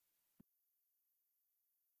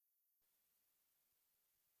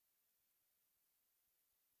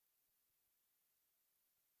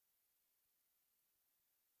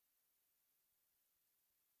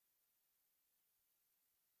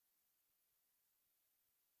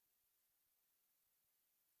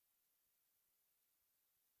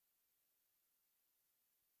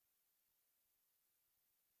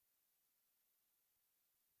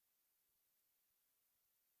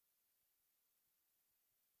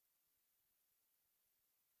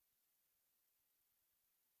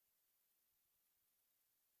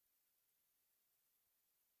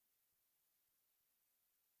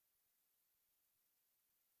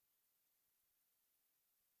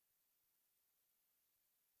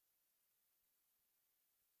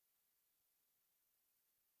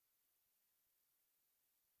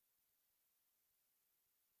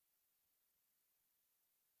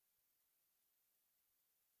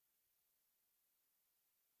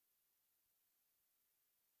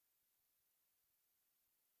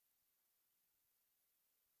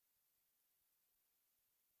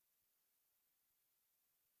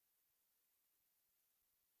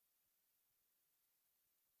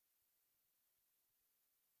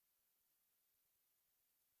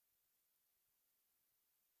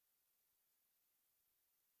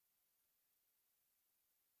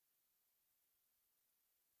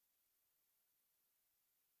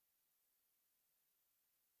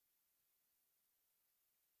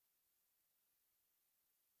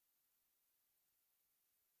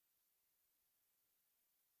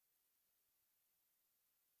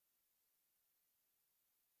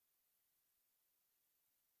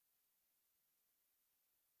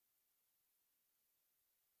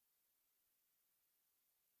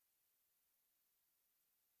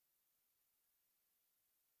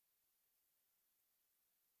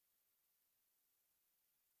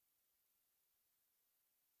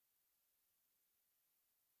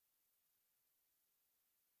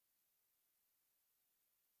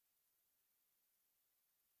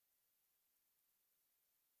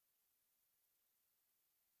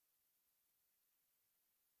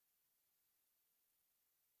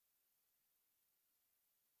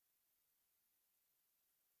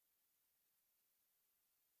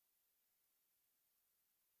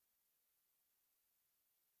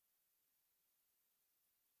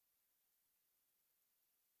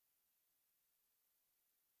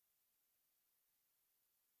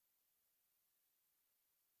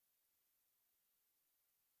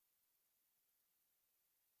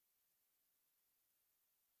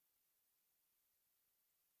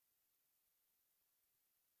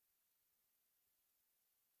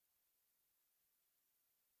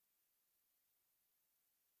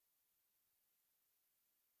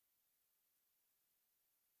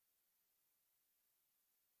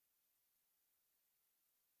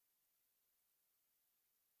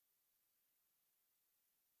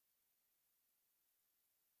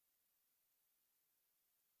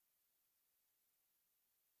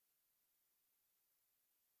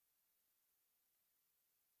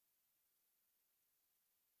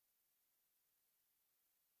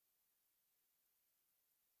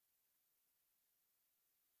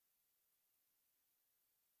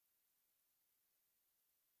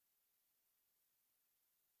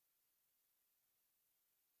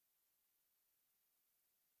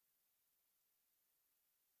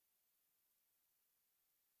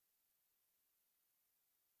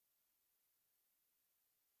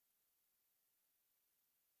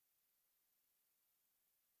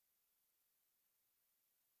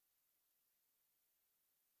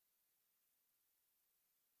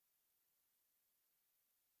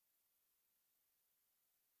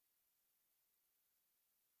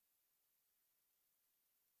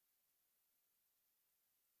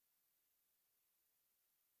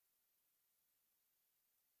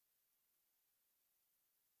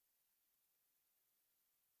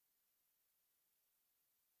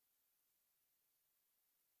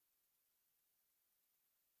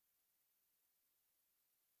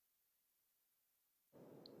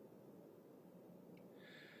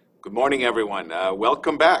Good morning, everyone.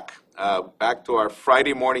 Welcome back. Back to our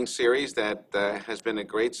Friday morning series that has been a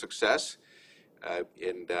great success.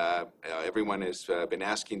 Everyone has been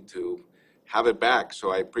asking to have it back.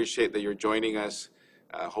 So I appreciate that you're joining us,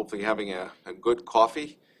 hopefully having a good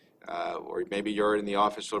coffee, or maybe you're in the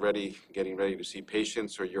office already getting ready to see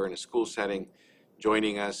patients, or you're in a school setting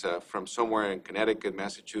joining us from somewhere in Connecticut,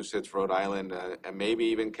 Massachusetts, Rhode Island, and maybe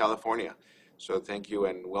even California. So thank you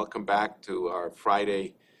and welcome back to our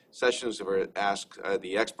Friday sessions of our Ask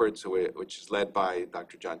the Experts, which is led by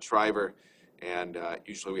Dr. John Shriver. And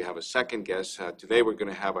usually we have a second guest. Today we're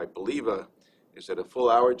going to have, I believe, is it a full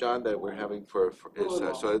hour, John, that we're having for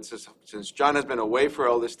his, so it's just, since John has been away for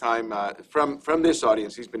all this time from this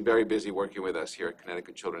audience, he's been very busy working with us here at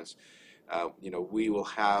Connecticut Children's. We will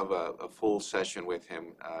have a full session with him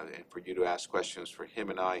and for you to ask questions for him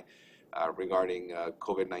and I regarding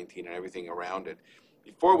COVID-19 and everything around it.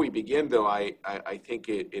 Before we begin, though, I think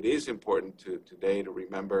it is important today to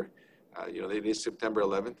remember, it is September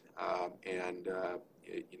 11th, and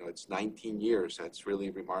it's 19 years. That's really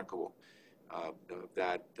remarkable.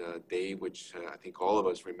 That day, which I think all of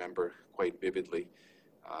us remember quite vividly,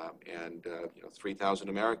 and 3,000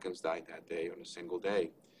 Americans died that day on a single day,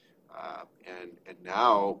 and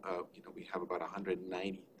now we have about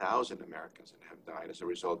 190,000 Americans that have died as a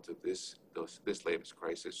result of this latest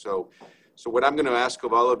crisis. So what I'm going to ask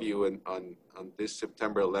of all of you on this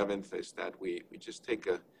September 11th is that we just take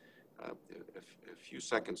a few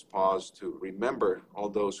seconds pause to remember all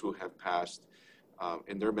those who have passed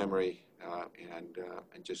in their memory, and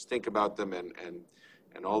just think about them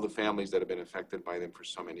and all the families that have been affected by them for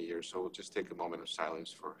so many years. So we'll just take a moment of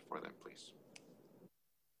silence for them, please.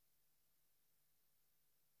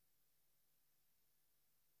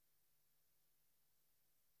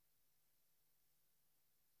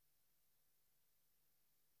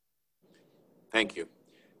 Thank you.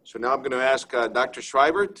 So now I'm going to ask Dr.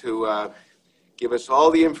 Shriver to give us all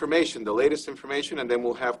the information, the latest information, and then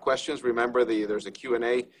we'll have questions. Remember, there's a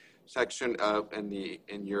Q&A section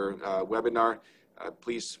in your webinar.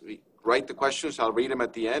 Please write the questions. I'll read them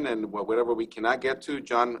at the end, and whatever we cannot get to,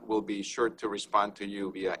 John will be sure to respond to you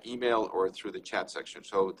via email or through the chat section.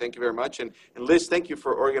 So thank you very much. And Liz, thank you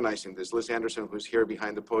for organizing this. Liz Anderson, who's here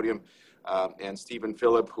behind the podium, and Stephen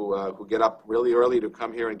Phillip, who get up really early to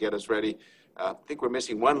come here and get us ready. I think we're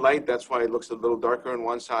missing one light. That's why it looks a little darker on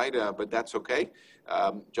one side, but that's okay.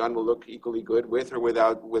 John will look equally good with or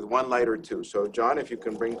without, with one light or two. So John, if you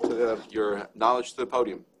can bring your knowledge to the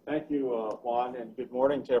podium. Thank you, Juan, and good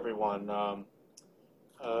morning to everyone.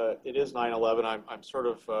 It is 9/11. I'm sort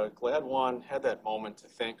of glad Juan had that moment to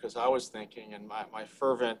think, because I was thinking, and my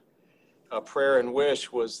fervent prayer and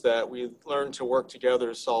wish was that we learn to work together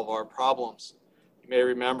to solve our problems. You may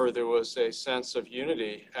remember there was a sense of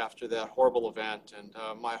unity after that horrible event, and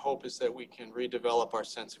my hope is that we can redevelop our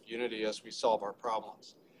sense of unity as we solve our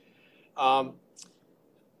problems. I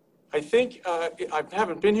think I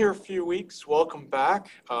haven't been here a few weeks. Welcome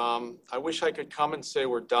back. I wish I could come and say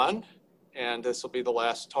we're done, and this will be the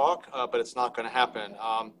last talk, but it's not going to happen.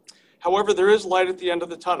 However, there is light at the end of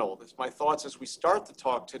the tunnel. My thoughts as we start the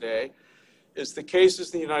talk today is the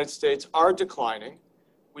cases in the United States are declining.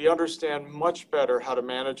 We understand much better how to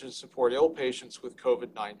manage and support ill patients with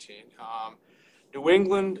COVID-19. New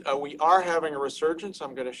England, we are having a resurgence.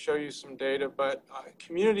 I'm going to show you some data, but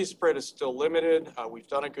community spread is still limited. We've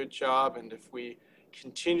done a good job, and if we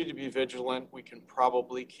continue to be vigilant, we can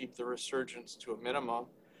probably keep the resurgence to a minimum.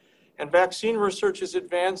 And vaccine research is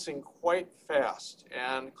advancing quite fast,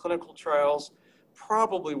 and clinical trials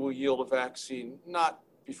probably will yield a vaccine, not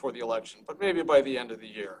before the election, but maybe by the end of the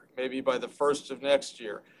year, maybe by the first of next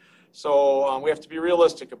year. So we have to be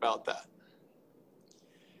realistic about that.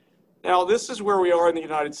 Now, this is where we are in the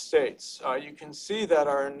United States. You can see that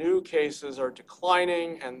our new cases are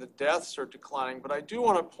declining and the deaths are declining, but I do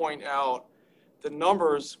want to point out the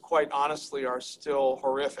numbers, quite honestly, are still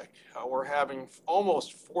horrific. We're having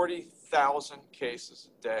almost 40,000 cases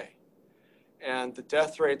a day. And the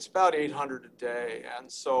death rate's about 800 a day,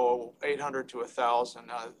 and so 800 to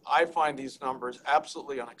 1,000. I find these numbers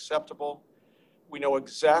absolutely unacceptable. We know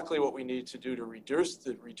exactly what we need to do to reduce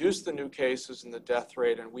the new cases and the death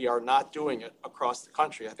rate, and we are not doing it across the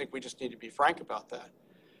country. I think we just need to be frank about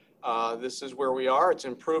that. This is where we are. It's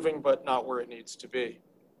improving, but not where it needs to be.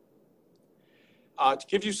 To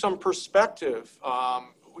give you some perspective,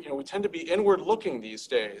 we tend to be inward looking these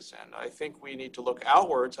days, and I think we need to look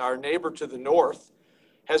outwards. Our neighbor to the north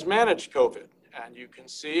has managed COVID, and you can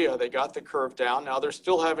see they got the curve down. Now they're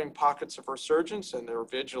still having pockets of resurgence and they're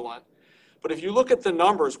vigilant. But if you look at the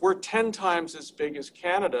numbers, we're 10 times as big as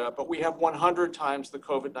Canada, but we have 100 times the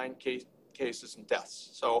COVID-19 cases and deaths.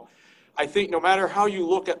 So I think no matter how you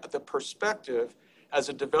look at the perspective, as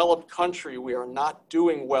a developed country, we are not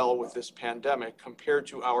doing well with this pandemic compared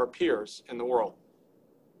to our peers in the world.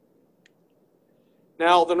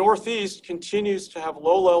 Now, the Northeast continues to have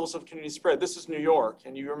low levels of community spread. This is New York,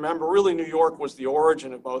 and you remember really New York was the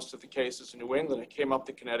origin of most of the cases in New England. It came up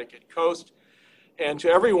the Connecticut coast. And to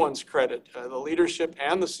everyone's credit, the leadership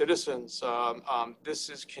and the citizens, this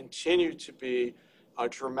has continued to be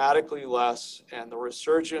dramatically less, and the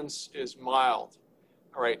resurgence is mild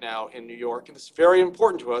right now in New York. And it's very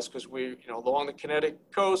important to us because we, along the Connecticut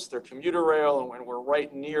coast, they're commuter rail, and we're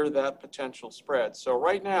right near that potential spread. So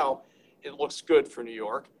right now, it looks good for New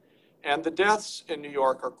York. And the deaths in New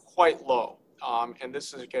York are quite low. And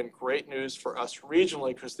this is, again, great news for us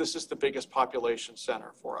regionally because this is the biggest population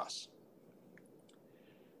center for us.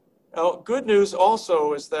 Now, good news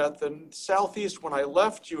also is that the Southeast, when I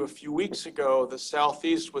left you a few weeks ago, the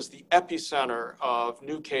Southeast was the epicenter of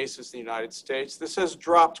new cases in the United States. This has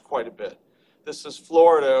dropped quite a bit. This is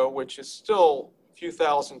Florida, which is still a few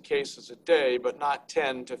thousand cases a day, but not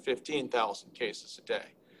 10 to 15,000 cases a day.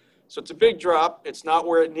 So it's a big drop. It's not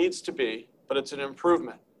where it needs to be, but it's an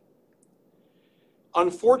improvement.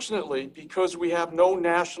 Unfortunately, because we have no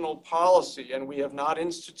national policy and we have not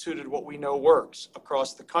instituted what we know works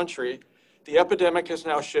across the country, the epidemic has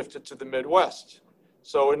now shifted to the Midwest.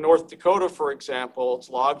 So in North Dakota, for example, it's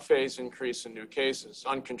log phase increase in new cases,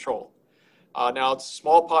 uncontrolled. Now it's a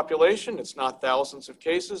small population, it's not thousands of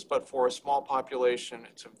cases, but for a small population,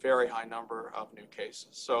 it's a very high number of new cases.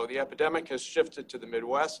 So the epidemic has shifted to the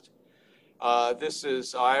Midwest. This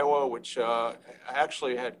is Iowa, which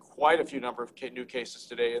actually had quite a few number of new cases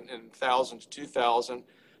today, in 1,000 to 2,000.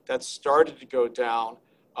 That started to go down,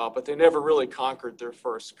 but they never really conquered their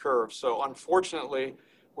first curve. So unfortunately,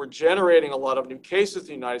 we're generating a lot of new cases in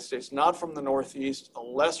the United States, not from the Northeast,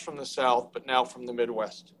 less from the South, but now from the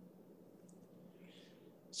Midwest.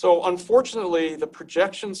 So unfortunately, the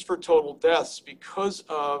projections for total deaths, because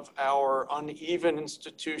of our uneven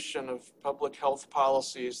institution of public health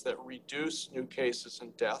policies that reduce new cases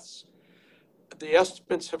and deaths, the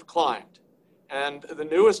estimates have climbed. And the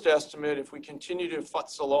newest estimate, if we continue to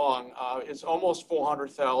futz along, is almost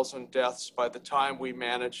 400,000 deaths by the time we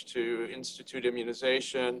manage to institute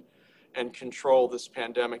immunization and control this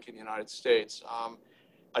pandemic in the United States.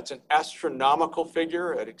 It's an astronomical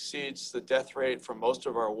figure. It exceeds the death rate from most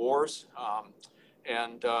of our wars.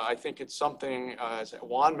 I think it's something, as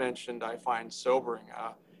Juan mentioned, I find sobering.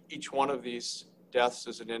 Each one of these deaths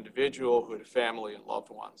is an individual who had a family and loved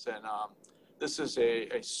ones. And this is a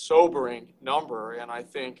sobering number. And I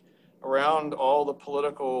think around all the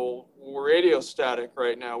political radio static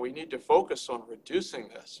right now, we need to focus on reducing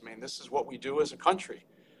this. I mean, this is what we do as a country.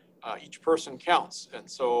 Each person counts, and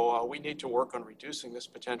so we need to work on reducing this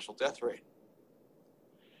potential death rate.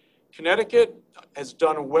 Connecticut has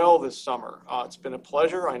done well this summer. It's been a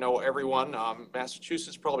pleasure. I know everyone,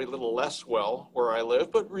 Massachusetts probably a little less well where I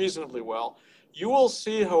live, but reasonably well. You will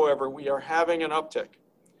see, however, we are having an uptick,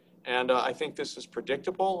 and I think this is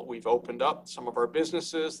predictable. We've opened up some of our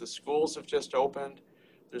businesses. The schools have just opened.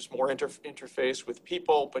 There's more interface with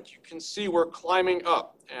people, but you can see we're climbing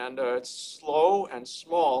up, and it's slow and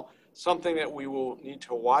small, something that we will need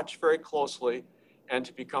to watch very closely and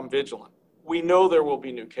to become vigilant. We know there will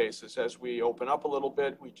be new cases as we open up a little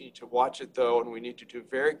bit. We need to watch it, though, and we need to do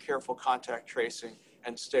very careful contact tracing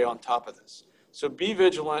and stay on top of this. So be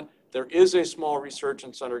vigilant. There is a small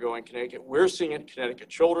resurgence undergoing Connecticut. We're seeing it in Connecticut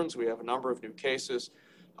Children's. We have a number of new cases,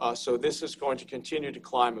 so this is going to continue to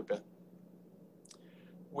climb a bit.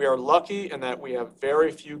 We are lucky in that we have very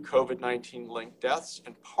few COVID-19 linked deaths,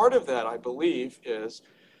 and part of that, I believe, is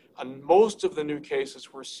most of the new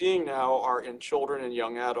cases we're seeing now are in children and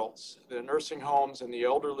young adults. The nursing homes and the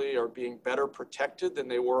elderly are being better protected than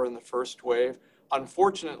they were in the first wave.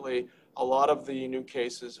 Unfortunately, a lot of the new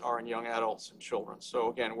cases are in young adults and children. So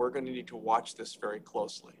again, we're going to need to watch this very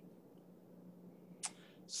closely.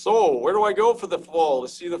 So where do I go for the fall to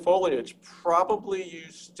see the foliage? Probably you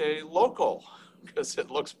stay local, because it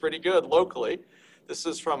looks pretty good locally. This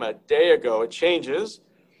is from a day ago. It changes,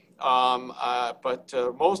 but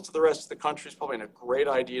most of the rest of the country is probably a great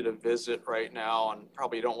idea to visit right now, and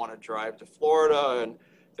probably don't want to drive to Florida and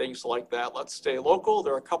things like that. Let's stay local.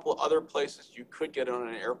 There are a couple of other places you could get on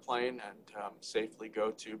an airplane and safely go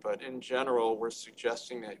to, but in general, we're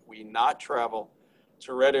suggesting that we not travel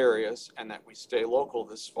to red areas and that we stay local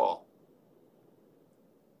this fall.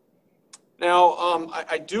 Now,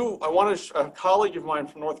 a colleague of mine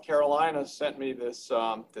from North Carolina sent me this,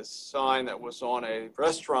 this sign that was on a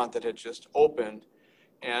restaurant that had just opened.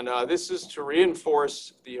 And this is to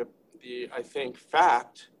reinforce the I think,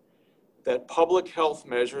 fact that public health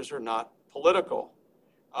measures are not political.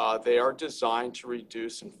 They are designed to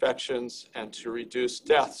reduce infections and to reduce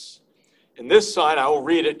deaths. In this sign, I will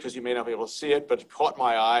read it because you may not be able to see it, but it caught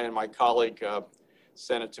my eye and my colleague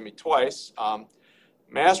sent it to me twice.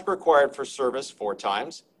 Mask required for service 4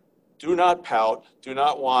 times. Do not pout, do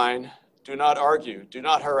not whine, do not argue, do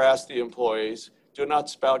not harass the employees, do not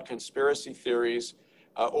spout conspiracy theories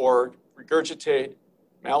or regurgitate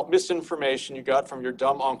misinformation you got from your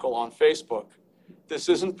dumb uncle on Facebook. This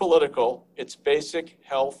isn't political, it's basic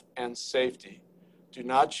health and safety. Do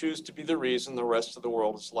not choose to be the reason the rest of the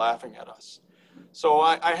world is laughing at us. So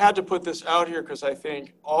I had to put this out here because I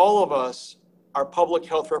think all of us are public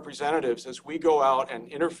health representatives. As we go out and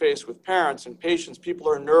interface with parents and patients, people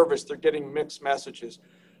are nervous, they're getting mixed messages.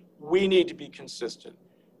 We need to be consistent.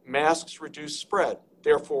 Masks reduce spread,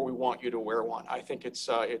 therefore we want you to wear one. I think it's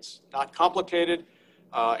not complicated,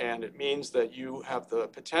 and it means that you have the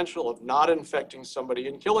potential of not infecting somebody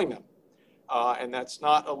and killing them. And that's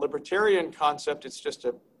not a libertarian concept, it's just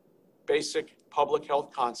a basic public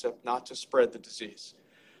health concept not to spread the disease.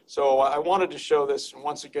 So I wanted to show this and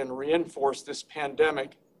once again reinforce this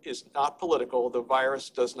pandemic is not political, the virus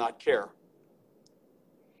does not care.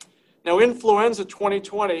 Now influenza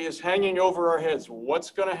 2020 is hanging over our heads. What's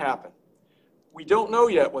going to happen? We don't know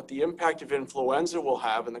yet what the impact of influenza will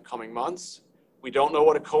have in the coming months. We don't know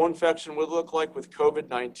what a co-infection would look like with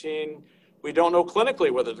COVID-19. We don't know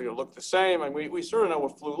clinically whether they're going to look the same, and we sort of know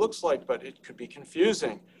what flu looks like, but it could be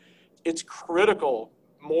confusing. It's critical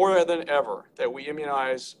more than ever that we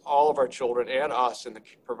immunize all of our children and us and the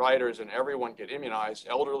providers and everyone get immunized,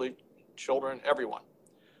 elderly, children, everyone,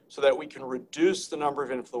 so that we can reduce the number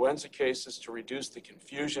of influenza cases to reduce the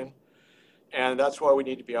confusion. And that's why we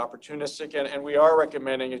need to be opportunistic. And we are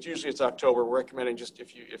recommending, usually it's October, we're recommending just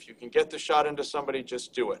if you can get the shot into somebody,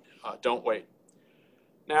 just do it. Don't wait.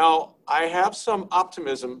 Now, I have some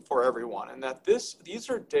optimism for everyone in that these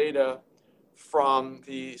are data from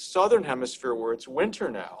the southern hemisphere where it's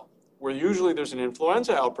winter now, where usually there's an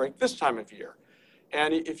influenza outbreak this time of year.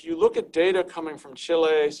 And if you look at data coming from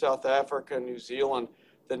Chile, South Africa, New Zealand,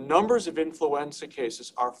 the numbers of influenza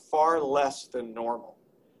cases are far less than normal.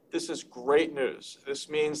 This is great news. This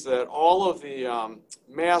means that all of the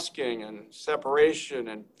masking and separation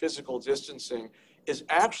and physical distancing is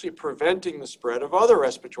actually preventing the spread of other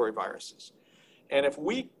respiratory viruses. And if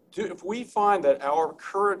we find that our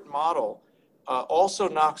current model also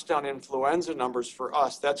knocks down influenza numbers for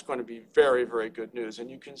us, that's going to be very, very good news. And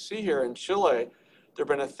you can see here in Chile, there have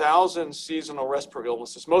been 1,000 seasonal respiratory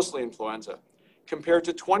illnesses, mostly influenza, compared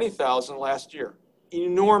to 20,000 last year.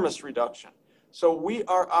 Enormous reduction. So we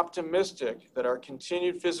are optimistic that our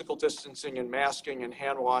continued physical distancing and masking and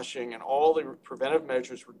hand washing and all the preventive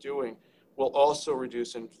measures we're doing will also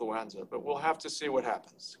reduce influenza, but we'll have to see what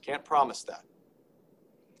happens. Can't promise that.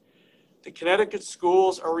 The Connecticut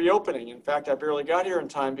schools are reopening. In fact, I barely got here in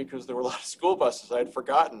time because there were a lot of school buses I had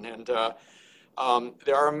forgotten, and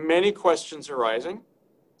there are many questions arising.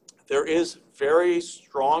 There is very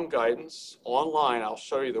strong guidance online, I'll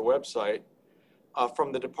show you the website,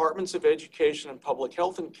 from the Departments of Education and Public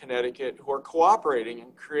Health in Connecticut who are cooperating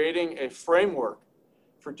and creating a framework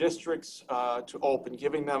for districts to open,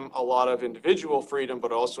 giving them a lot of individual freedom,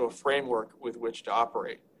 but also a framework with which to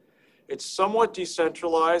operate. It's somewhat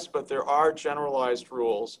decentralized, but there are generalized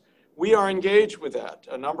rules. We are engaged with that.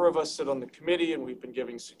 A number of us sit on the committee and we've been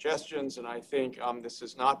giving suggestions, and I think this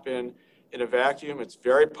has not been in a vacuum. It's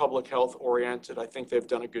very public health oriented. I think they've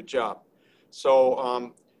done a good job.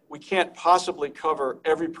 So we can't possibly cover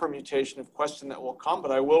every permutation of question that will come,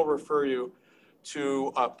 but I will refer you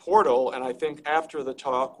to a portal, and I think after the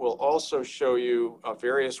talk we'll also show you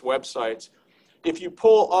various websites. If you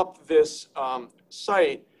pull up this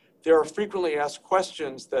site, there are frequently asked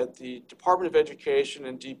questions that the Department of Education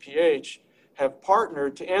and DPH have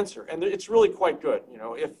partnered to answer, and it's really quite good. You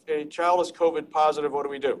know, if a child is COVID positive, what do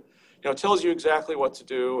we do? You know, it tells you exactly what to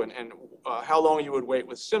do and how long you would wait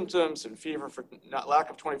with symptoms and fever for lack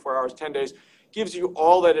of 24 hours, 10 days, gives you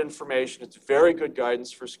all that information. It's very good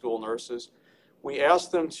guidance for school nurses. We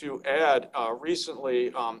asked them to add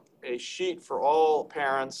recently a sheet for all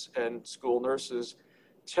parents and school nurses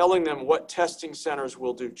telling them what testing centers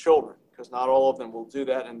will do children, because not all of them will do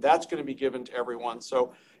that, and that's going to be given to everyone.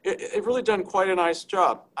 So they've really done quite a nice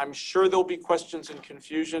job. I'm sure there'll be questions and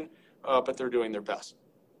confusion, but they're doing their best.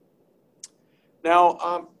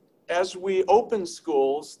 Now, as we open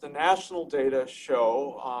schools, the national data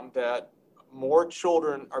show that more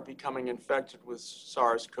children are becoming infected with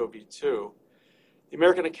SARS-CoV-2. The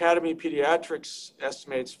American Academy of Pediatrics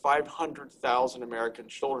estimates 500,000 American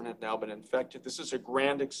children have now been infected. This is a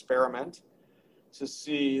grand experiment. to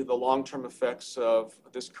see the long-term effects of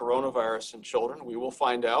this coronavirus in children. We will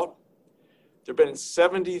find out. There have been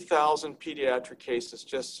 70,000 pediatric cases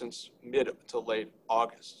just since mid to late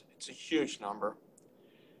August. It's a huge number.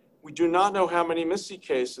 We do not know how many MIS-C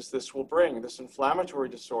cases this will bring, this inflammatory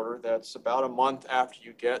disorder that's about a month after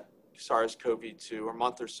you get SARS-CoV-2, or a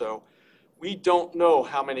month or so. We don't know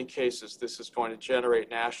how many cases this is going to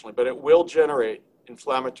generate nationally, but it will generate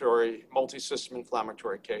inflammatory, multi-system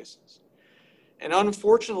inflammatory cases. And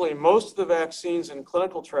unfortunately, most of the vaccines in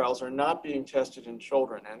clinical trials are not being tested in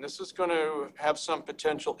children, and this is going to have some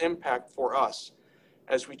potential impact for us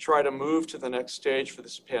as we try to move to the next stage for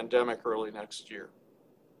this pandemic early next year.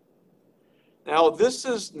 Now, this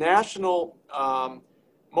is national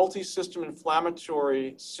multi-system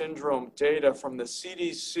inflammatory syndrome data from the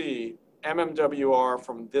CDC MMWR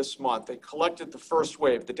from this month. They collected the first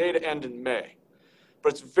wave. The data end in May.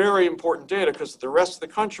 But it's very important data because the rest of the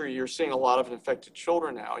country, you're seeing a lot of infected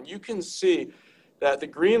children now. And you can see that the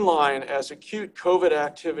green line, as acute COVID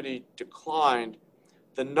activity declined,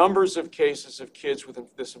 the numbers of cases of kids with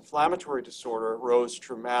this inflammatory disorder rose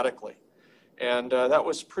dramatically. And that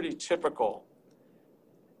was pretty typical.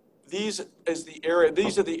 These are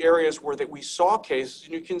the areas where we saw cases,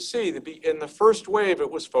 and you can see in the first wave, it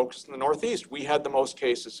was focused in the Northeast. We had the most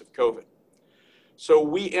cases of COVID. So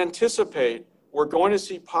we anticipate we're going to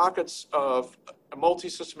see pockets of a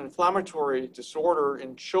multi-system inflammatory disorder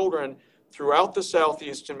in children throughout the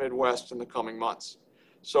Southeast and Midwest in the coming months.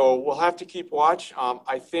 So we'll have to keep watch.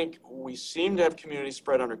 I think we seem to have community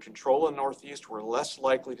spread under control in the Northeast. We're less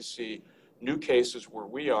likely to see new cases where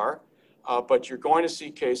we are. But you're going to see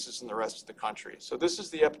cases in the rest of the country. So this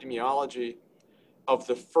is the epidemiology of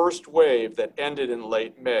the first wave that ended in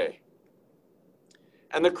late May.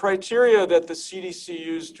 And the criteria that the CDC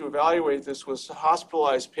used to evaluate this was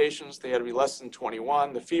hospitalized patients. They had to be less than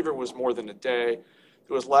 21. The fever was more than a day.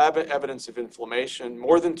 There was lab evidence of inflammation,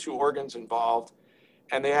 more than 2 organs involved.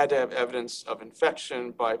 And they had to have evidence of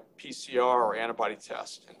infection by PCR or antibody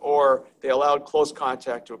test. Or they allowed close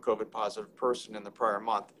contact to a COVID positive person in the prior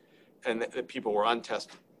month, and the people were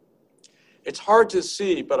untested. It's hard to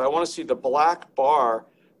see, but I want to see the black bar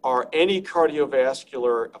are any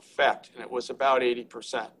cardiovascular effect, and it was about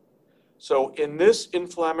 80%. So in this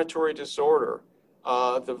inflammatory disorder,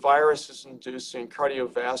 the virus is inducing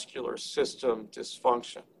cardiovascular system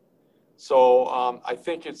dysfunction. So I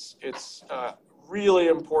think it's really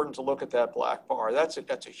important to look at that black bar. That's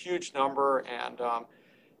a huge number, and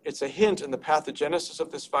it's a hint in the pathogenesis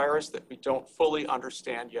of this virus that we don't fully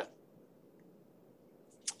understand yet.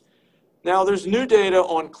 Now, there's new data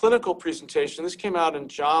on clinical presentation. This came out in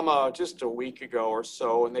JAMA just a week ago or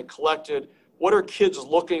so, and they collected what are kids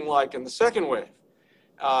looking like in the second wave.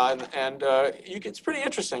 It's pretty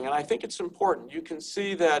interesting, and I think it's important. You can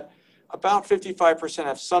see that about 55%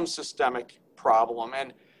 have some systemic problem,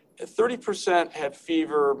 and 30% had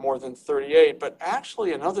fever more than 38, but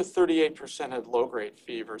actually another 38% had low-grade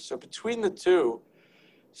fever. So between the two,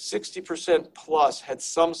 60% plus had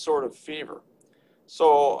some sort of fever.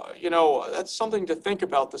 So, that's something to think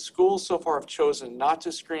about. The schools so far have chosen not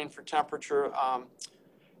to screen for temperature.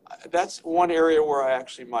 That's one area where I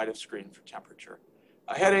actually might have screened for temperature.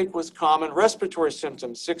 A headache was common. Respiratory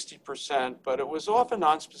symptoms, 60%, but it was often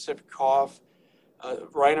nonspecific cough,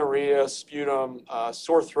 rhinorrhea, sputum,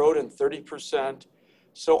 sore throat in 30%.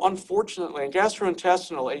 So unfortunately, and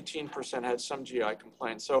gastrointestinal, 18% had some GI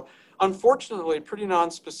complaints. So unfortunately, pretty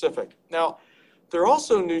nonspecific. Now, there are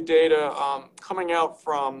also new data coming out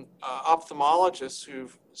from ophthalmologists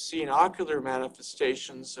who've seen ocular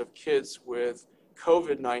manifestations of kids with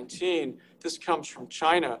COVID-19. This comes from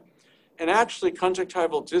China. And actually,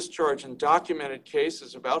 conjunctival discharge in documented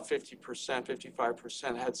cases, about 50%,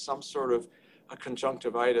 55% had some sort of a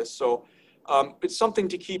conjunctivitis. So it's something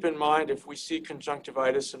to keep in mind if we see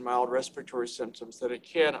conjunctivitis and mild respiratory symptoms, that it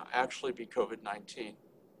can actually be COVID-19.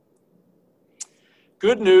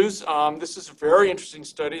 Good news, this is a very interesting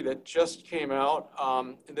study that just came out.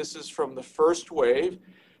 This is from the first wave.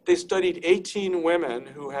 They studied 18 women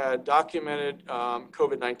who had documented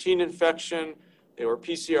COVID-19 infection. They were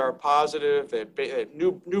PCR positive, they had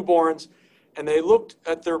newborns, and they looked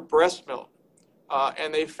at their breast milk.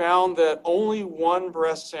 And they found that only one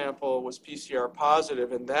breast sample was PCR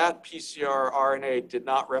positive, and that PCR RNA did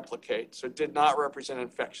not replicate, so it did not represent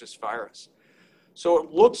infectious virus. So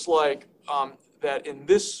it looks like that in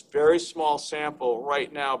this very small sample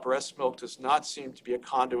right now, breast milk does not seem to be a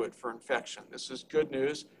conduit for infection. This is good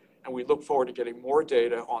news, and we look forward to getting more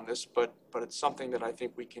data on this, but it's something that I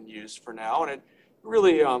think we can use for now. And it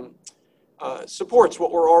really supports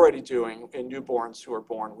what we're already doing in newborns who are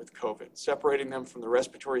born with COVID, separating them from the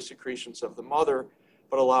respiratory secretions of the mother,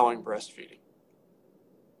 but allowing breastfeeding.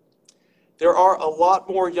 There are a lot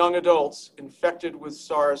more young adults infected with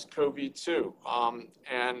SARS-CoV-2.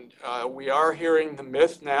 We are hearing the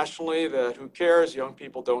myth nationally that who cares, young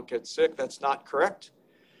people don't get sick. That's not correct.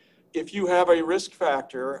 If you have a risk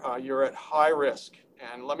factor, you're at high risk.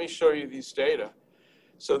 And let me show you these data.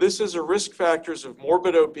 So this is a risk factors of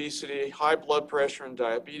morbid obesity, high blood pressure, and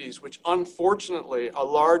diabetes, which unfortunately a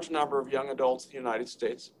large number of young adults in the United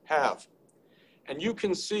States have. And you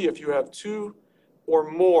can see if you have two or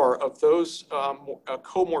more of those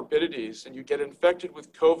comorbidities and you get infected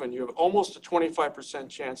with COVID, you have almost a 25%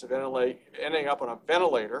 chance of ending up on a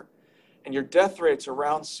ventilator, and your death rate's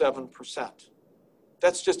around 7%.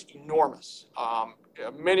 That's just enormous.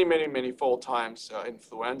 Many fold times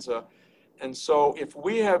influenza. And so if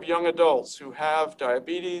we have young adults who have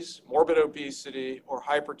diabetes, morbid obesity, or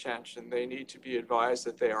hypertension, they need to be advised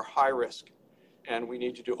that they are high risk, and we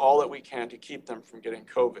need to do all that we can to keep them from getting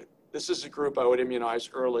COVID. This is a group I would immunize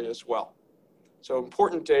early as well. So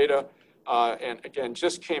important data, and again,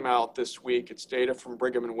 just came out this week. It's data from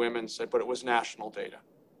Brigham and Women's, but it was national data.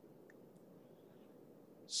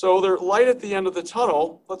 So there's light at the end of the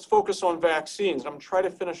tunnel. Let's focus on vaccines. I'm trying to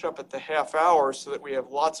finish up at the half hour so that we have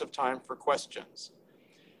lots of time for questions.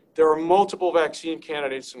 There are multiple vaccine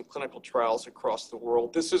candidates in clinical trials across the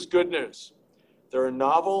world. This is good news. There are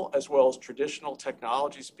novel as well as traditional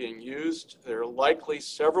technologies being used. There are likely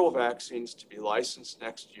several vaccines to be licensed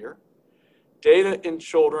next year. Data in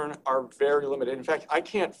children are very limited. In fact, I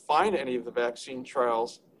can't find any of the vaccine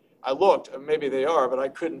trials. I looked, maybe they are, but I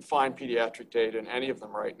couldn't find pediatric data in any of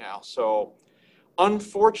them right now. So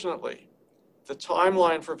unfortunately, the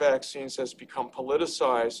timeline for vaccines has become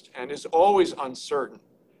politicized and is always uncertain,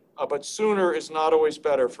 but sooner is not always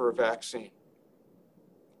better for a vaccine.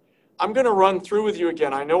 I'm going to run through with you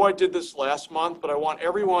again. I know I did this last month, but I want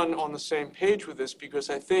everyone on the same page with this because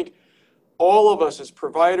I think all of us as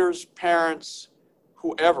providers, parents,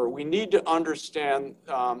 whoever, we need to understand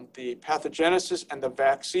the pathogenesis and the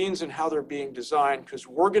vaccines and how they're being designed because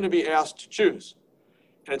we're going to be asked to choose.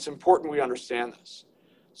 And it's important we understand this.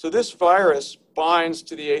 So this virus binds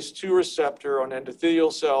to the ACE2 receptor on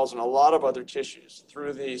endothelial cells and a lot of other tissues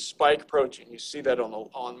through the spike protein. You see that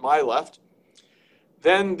on my left.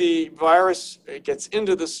 Then the virus gets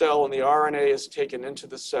into the cell and the RNA is taken into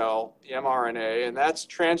the cell, the mRNA, and that's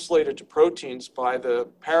translated to proteins by the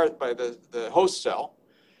host cell.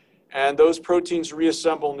 And those proteins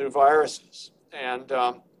reassemble new viruses. And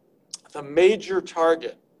the major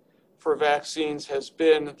target for vaccines has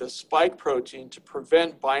been the spike protein to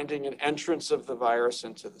prevent binding and entrance of the virus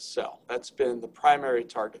into the cell. That's been the primary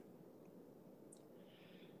target.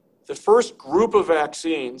 The first group of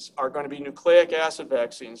vaccines are going to be nucleic acid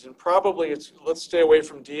vaccines, and probably let's stay away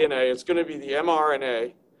from DNA. It's going to be the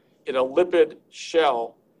mRNA in a lipid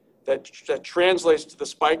shell that translates to the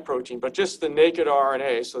spike protein, but just the naked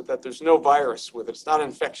RNA so that there's no virus with it. It's not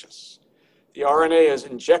infectious. The RNA is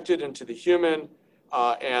injected into the human,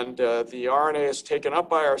 and the RNA is taken up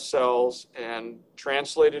by our cells and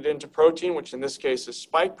translated into protein, which in this case is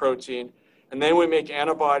spike protein. And then we make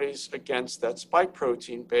antibodies against that spike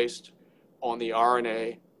protein based on the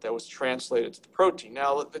RNA that was translated to the protein.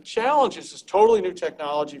 Now, the challenge is this totally new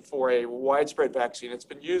technology for a widespread vaccine. It's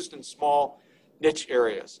been used in small niche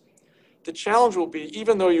areas. The challenge will be,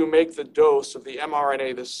 even though you make the dose of the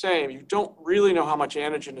mRNA the same, you don't really know how much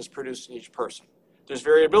antigen is produced in each person. There's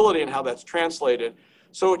variability in how that's translated.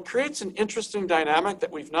 So it creates an interesting dynamic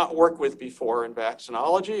that we've not worked with before in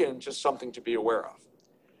vaccinology and just something to be aware of.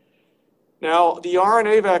 Now, the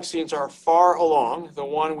RNA vaccines are far along. The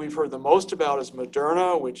one we've heard the most about is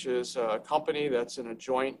Moderna, which is a company that's in a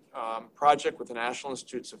joint project with the National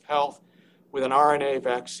Institutes of Health with an RNA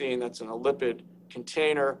vaccine that's in a lipid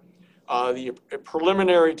container. The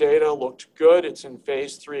preliminary data looked good. It's in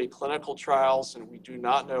phase 3 clinical trials, and we do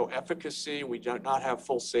not know efficacy. We do not have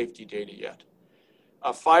full safety data yet.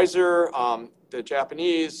 Pfizer, the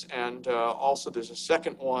Japanese, and also there's a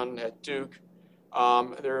second one at Duke.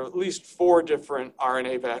 There are at least 4 different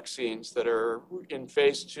RNA vaccines that are in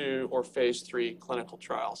phase 2 or phase 3 clinical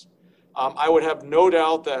trials. I would have no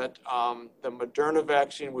doubt that the Moderna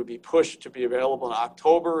vaccine would be pushed to be available in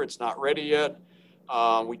October. It's not ready yet.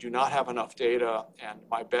 We do not have enough data, and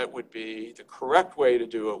my bet would be the correct way to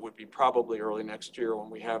do it would be probably early next year when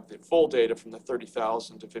we have the full data from the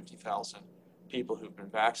 30,000 to 50,000 people who've been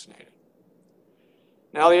vaccinated.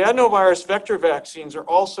 Now, the adenovirus vector vaccines are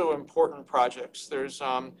also important projects. There's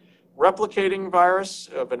replicating virus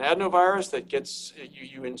of an adenovirus that gets,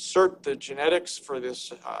 you insert the genetics for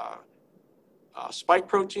this spike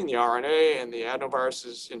protein, the RNA, and the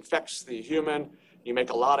adenovirus infects the human. You make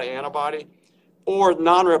a lot of antibody. Or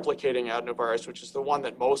non-replicating adenovirus, which is the one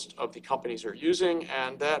that most of the companies are using,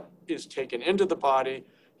 and that is taken into the body.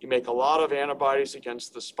 You make a lot of antibodies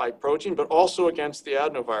against the spike protein, but also against the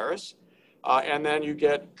adenovirus. And then you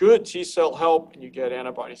get good T cell help and you get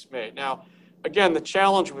antibodies made. Now, again, the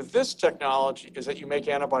challenge with this technology is that you make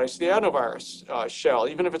antibodies to the adenovirus shell,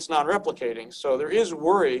 even if it's non-replicating. So there is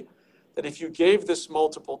worry that if you gave this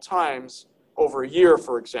multiple times over a year,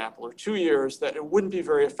 for example, or 2 years, that it wouldn't be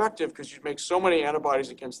very effective because you'd make so many antibodies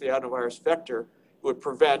against the adenovirus vector, it would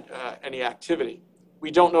prevent any activity.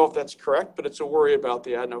 We don't know if that's correct, but it's a worry about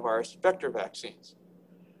the adenovirus vector vaccines.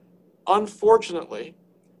 Unfortunately,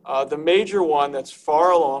 the major one that's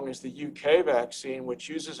far along is the UK vaccine, which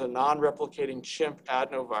uses a non-replicating chimp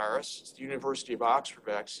adenovirus. It's the University of Oxford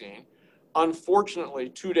vaccine. Unfortunately,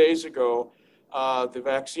 2 days ago, the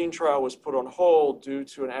vaccine trial was put on hold due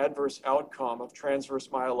to an adverse outcome of transverse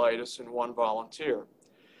myelitis in one volunteer.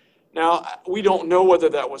 Now, we don't know whether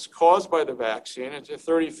that was caused by the vaccine. It's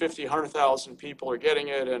 30, 50, 100,000 people are getting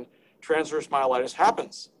it, and transverse myelitis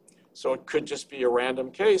happens. So it could just be a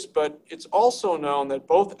random case, but it's also known that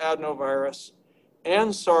both adenovirus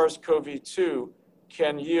and SARS-CoV-2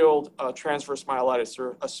 can yield transverse myelitis. There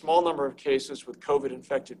are a small number of cases with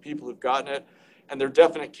COVID-infected people who've gotten it, and there are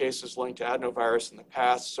definite cases linked to adenovirus in the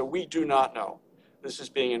past, so we do not know. This is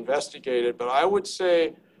being investigated, but I would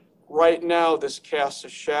say right now this casts a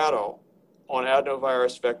shadow on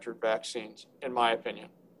adenovirus vector vaccines, in my opinion.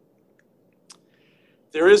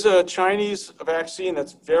 There is a Chinese vaccine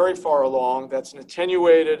that's very far along. That's an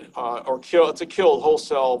attenuated it's a killed whole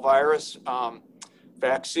cell virus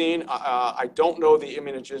vaccine. I don't know the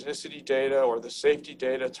immunogenicity data or the safety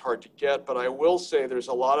data. It's hard to get, but I will say there's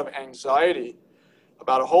a lot of anxiety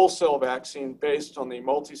about a whole cell vaccine based on the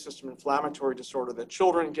multi-system inflammatory disorder that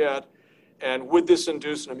children get, and would this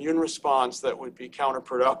induce an immune response that would be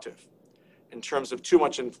counterproductive in terms of too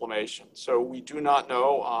much inflammation. So we do not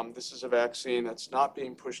know. This is a vaccine that's not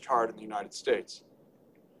being pushed hard in the United States.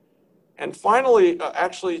 And finally,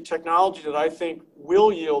 actually, technology that I think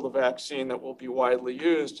will yield a vaccine that will be widely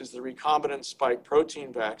used is the recombinant spike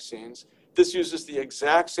protein vaccines. This uses the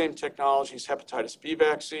exact same technology as hepatitis B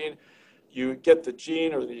vaccine. You get the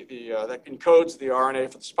gene or that encodes the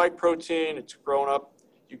RNA for the spike protein. It's grown up.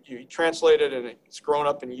 You translate it, and it's grown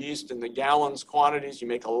up in yeast in the gallons quantities. You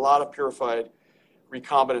make a lot of purified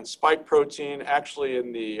recombinant spike protein. Actually,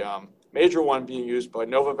 in the major one being used by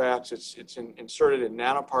Novavax, it's inserted in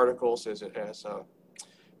nanoparticles as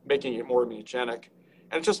making it more immunogenic.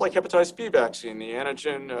 And it's just like hepatitis B vaccine. The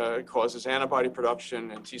antigen causes antibody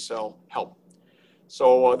production and T cell help.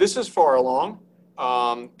 So this is far along.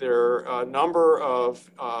 There are a number of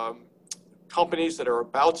companies that are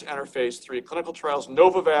about to enter phase 3 clinical trials.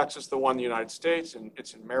 Novavax is the one in the United States, and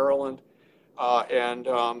it's in Maryland. I'm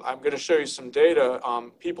going to show you some data.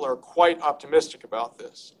 People are quite optimistic about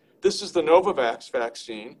this. This is the Novavax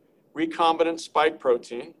vaccine, recombinant spike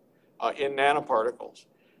protein in nanoparticles.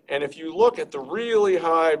 And if you look at the really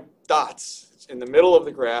high dots in the middle of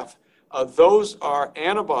the graph, those are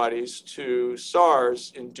antibodies to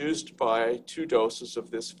SARS induced by 2 doses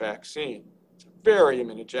of this vaccine. It's very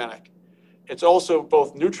immunogenic. It's also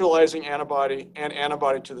both neutralizing antibody and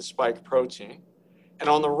antibody to the spike protein. And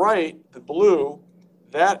on the right, the blue,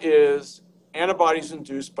 that is antibodies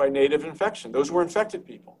induced by native infection. Those were infected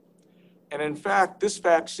people. And in fact, this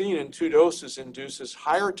vaccine in 2 doses induces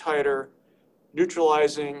higher titer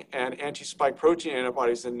neutralizing and anti-spike protein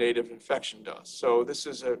antibodies than native infection does. So this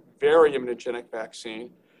is a very immunogenic vaccine,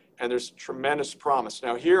 and there's tremendous promise.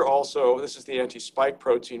 Now here also, this is the anti-spike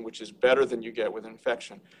protein, which is better than you get with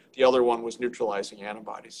infection. The other one was neutralizing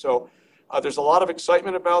antibodies. So there's a lot of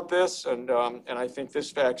excitement about this, and I think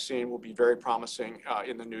this vaccine will be very promising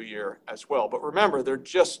in the new year as well. But remember, they're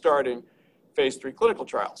just starting phase 3 clinical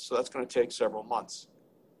trials, so that's going to take several months.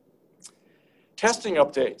 Testing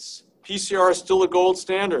updates. PCR is still a gold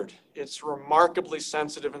standard. It's remarkably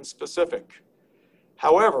sensitive and specific.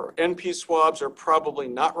 However, NP swabs are probably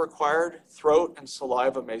not required. Throat and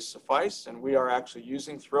saliva may suffice, and we are actually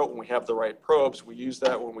using throat when we have the right probes. We use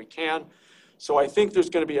that when we can. So I think there's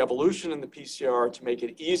going to be evolution in the PCR to make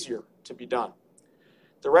it easier to be done.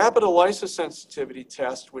 The rapid ELISA sensitivity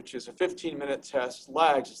test, which is a 15-minute test,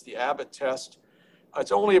 lags. It's the Abbott test.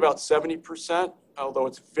 It's only about 70%, although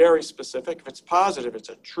it's very specific. If it's positive, it's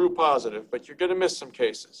a true positive, but you're going to miss some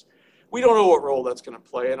cases. We don't know what role that's going to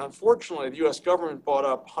play, and unfortunately, the U.S. government bought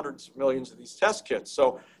up hundreds of millions of these test kits,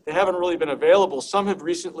 so they haven't really been available. Some have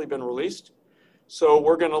recently been released, So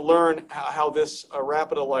we're going to learn how this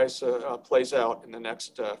rapid ELISA plays out in the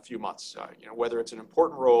next few months, whether it's an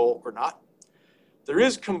important role or not. There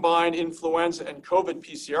is combined influenza and COVID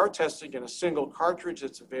PCR testing in a single cartridge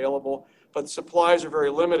that's available, but supplies are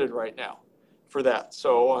very limited right now for that.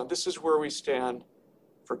 So this is where we stand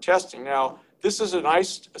for testing. Now, this is a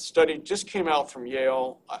nice study, just came out from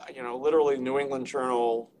Yale, literally New England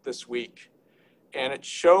Journal this week. And it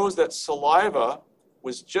shows that saliva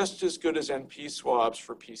was just as good as NP swabs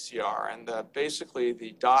for PCR. And basically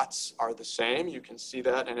the dots are the same. You can see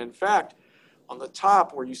that. And in fact, on the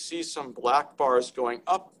top where you see some black bars going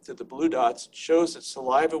up to the blue dots, it shows that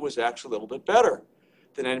saliva was actually a little bit better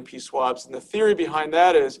than NP swabs. And the theory behind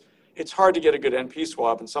that is it's hard to get a good NP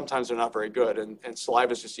swab, and sometimes they're not very good, and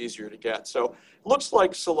saliva is just easier to get. So it looks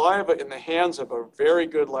like saliva in the hands of a very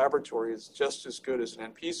good laboratory is just as good as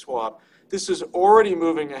an NP swab. This is already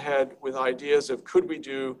moving ahead with ideas of could we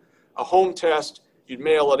do a home test, you'd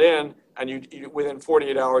mail it in, and within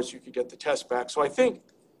 48 hours you could get the test back. So I think,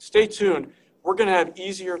 stay tuned, we're going to have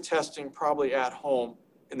easier testing probably at home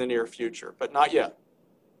in the near future, but not yet.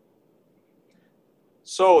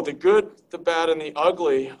 So the good, the bad, and the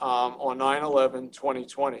ugly on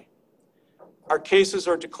 9/11/2020. Our cases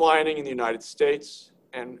are declining in the United States,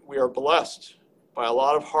 and we are blessed by a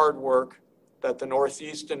lot of hard work that the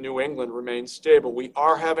Northeast and New England remain stable. We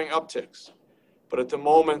are having upticks, but at the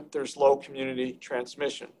moment there's low community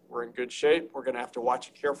transmission. We're in good shape. We're going to have to watch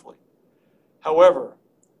it carefully. However,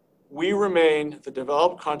 we remain the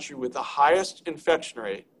developed country with the highest infection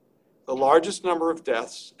rate, the largest number of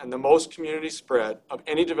deaths, and the most community spread of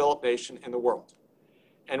any developed nation in the world.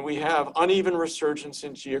 And we have uneven resurgence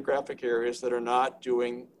in geographic areas that are not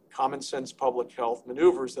doing common sense public health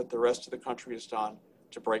maneuvers that the rest of the country has done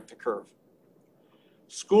to break the curve.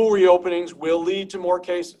 School reopenings will lead to more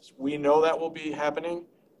cases. We know that will be happening.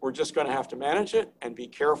 We're just going to have to manage it and be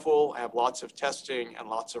careful, have lots of testing and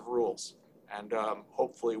lots of rules. And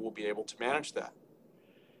hopefully we'll be able to manage that.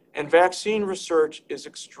 And vaccine research is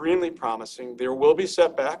extremely promising. There will be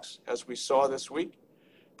setbacks, as we saw this week,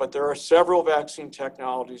 but there are several vaccine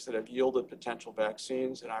technologies that have yielded potential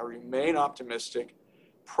vaccines, and I remain optimistic,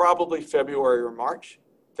 probably February or March,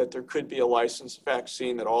 that there could be a licensed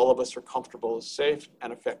vaccine that all of us are comfortable is safe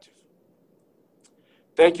and effective.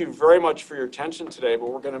 Thank you very much for your attention today, but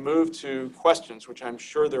we're going to move to questions, which I'm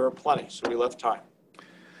sure there are plenty, so we left time.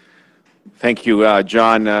 Thank you,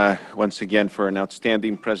 John, once again for an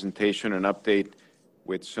outstanding presentation and update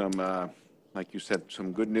with some, like you said,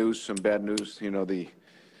 some good news, some bad news,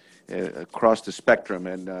 across the spectrum.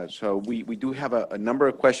 And so we do have a number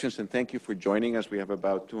of questions, and thank you for joining us. We have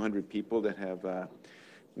about 200 people that have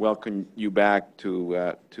welcomed you back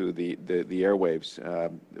to the airwaves.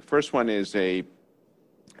 The first one is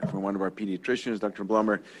from one of our pediatricians, Dr.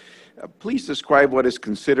 Blummer. Please describe what is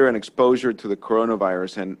considered an exposure to the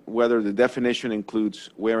coronavirus and whether the definition includes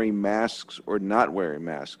wearing masks or not wearing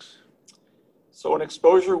masks. So an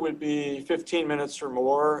exposure would be 15 minutes or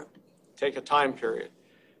more, take a time period.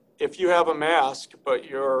 If you have a mask, but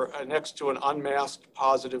you're next to an unmasked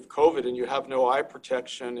positive COVID and you have no eye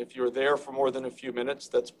protection, if you're there for more than a few minutes,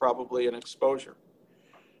 that's probably an exposure.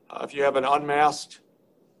 If you have an unmasked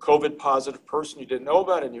COVID positive person you didn't know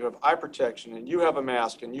about and you have eye protection and you have a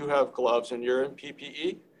mask and you have gloves and you're in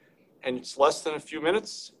PPE and it's less than a few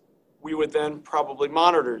minutes, we would then probably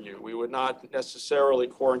monitor you. We would not necessarily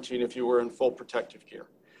quarantine if you were in full protective gear.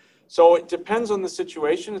 So it depends on the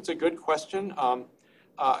situation. It's a good question,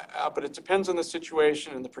 but it depends on the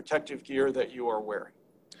situation and the protective gear that you are wearing.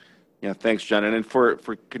 Yeah, thanks, John. And then for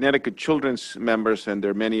Connecticut Children's members, and there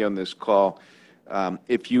are many on this call,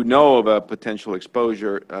 if you know of a potential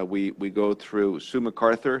exposure, we go through Sue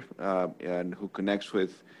MacArthur, and who connects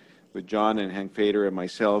with John and Hank Fader and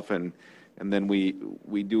myself, and then we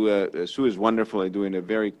do Sue is wonderful at doing a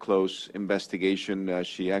very close investigation.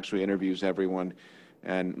 She actually interviews everyone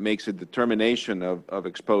and makes a determination of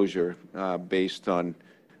exposure based on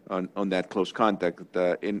that close contact.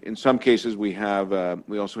 In some cases, we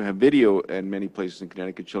also have video in many places in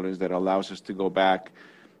Connecticut Children's that allows us to go back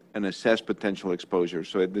and assess potential exposure.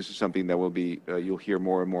 So this is something that will be you'll hear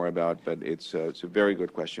more and more about, but it's a very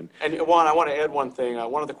good question. And Juan, I want to add one thing.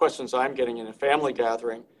 One of the questions I'm getting in a family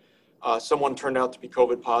gathering, someone turned out to be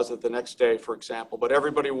COVID positive the next day, for example, but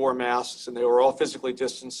everybody wore masks and they were all physically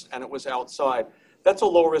distanced and it was outside. That's a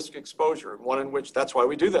low-risk exposure, one in which that's why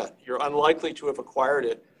we do that. You're unlikely to have acquired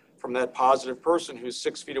it from that positive person who's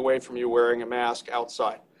 6 feet away from you wearing a mask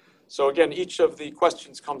outside. So again, each of the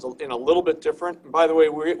questions comes in a little bit different. And by the way,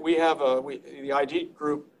 the ID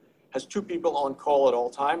group has 2 people on call at all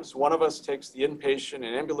times. One of us takes the inpatient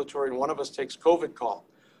and ambulatory, and one of us takes COVID call.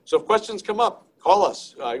 So if questions come up, call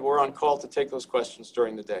us. We're on call to take those questions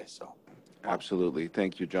during the day, so. Absolutely.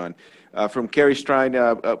 Thank you, John. From Carrie Strine,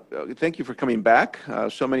 thank you for coming back.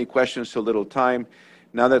 So many questions, so little time.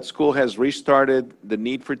 Now that school has restarted, the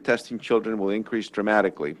need for testing children will increase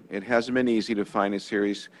dramatically. It hasn't been easy to find a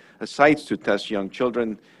series of sites to test young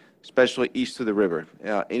children, especially east of the river.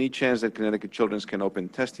 Any chance that Connecticut Children's can open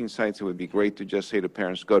testing sites, it would be great to just say to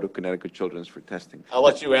parents, go to Connecticut Children's for testing. I'll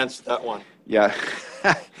let you answer that one. Yeah.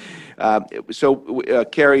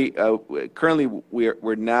 Carrie, currently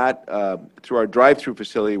we're not, through our drive-through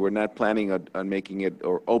facility, we're not planning on making it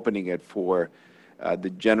or opening it for the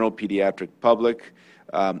general pediatric public.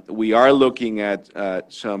 We are looking at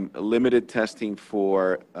some limited testing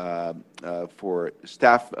for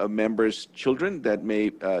staff members' children that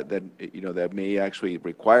may actually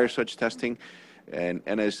require such testing. And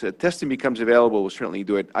as testing becomes available, we'll certainly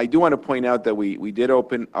do it. I do want to point out that we did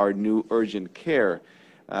open our new urgent care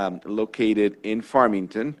located in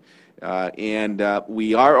Farmington, and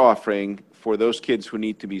we are offering for those kids who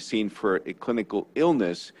need to be seen for a clinical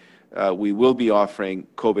illness. We will be offering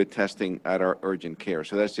COVID testing at our urgent care.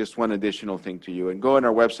 So that's just one additional thing to you. And go on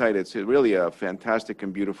our website. It's really a fantastic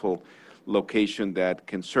and beautiful location that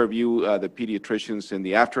can serve you, the pediatricians, in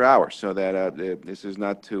the after hours. So that this is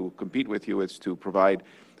not to compete with you. It's to provide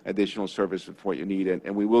additional service for what you need.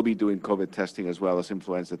 And we will be doing COVID testing as well as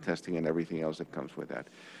influenza testing and everything else that comes with that.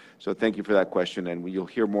 So thank you for that question, and you'll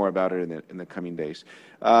hear more about it in the coming days.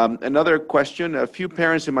 Another question, a few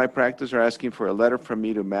parents in my practice are asking for a letter from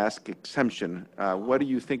me to mask exemption. What do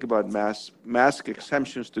you think about mask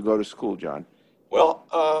exemptions to go to school, John? Well,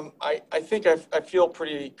 I think I feel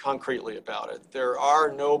pretty concretely about it. There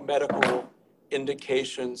are no medical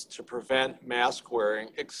indications to prevent mask wearing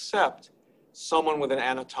except someone with an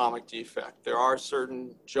anatomic defect. There are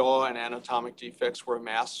certain jaw and anatomic defects where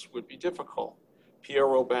masks would be difficult. Pierre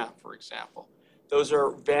Robin, for example. Those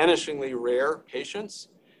are vanishingly rare patients.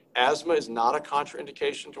 Asthma is not a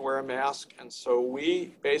contraindication to wear a mask, and so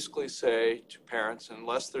we basically say to parents,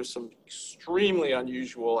 unless there's some extremely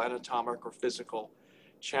unusual anatomic or physical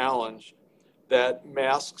challenge, that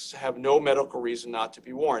masks have no medical reason not to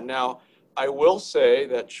be worn. Now, I will say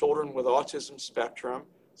that children with autism spectrum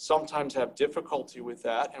sometimes have difficulty with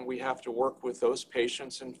that, and we have to work with those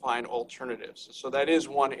patients and find alternatives. So that is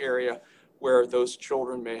one area where those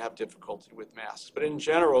children may have difficulty with masks. But in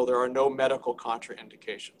general, there are no medical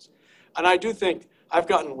contraindications. And I do think, I've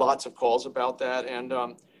gotten lots of calls about that, and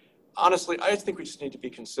honestly, I think we just need to be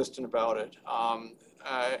consistent about it.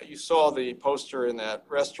 You saw the poster in that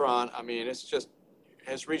restaurant. I mean, it's just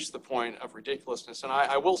has reached the point of ridiculousness. And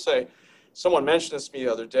I will say, someone mentioned this to me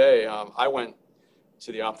the other day. I went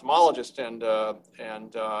to the ophthalmologist, and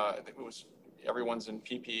it was everyone's in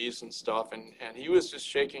PPEs and stuff, and he was just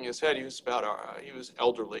shaking his head. He was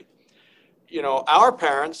elderly. You know, our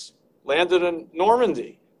parents landed in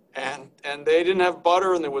Normandy, and they didn't have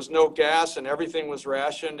butter, and there was no gas, and everything was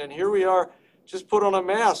rationed, and here we are, just put on a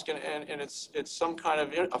mask, and it's some kind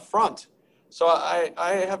of affront. So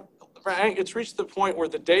it's reached the point where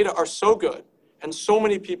the data are so good, and so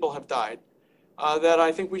many people have died, that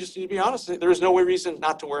I think we just need to be honest. There is no reason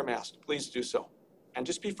not to wear a mask. Please do so, and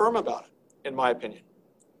just be firm about it, in my opinion.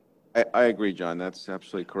 I agree, John. That's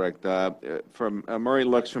absolutely correct. From Murray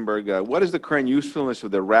Luxembourg, what is the current usefulness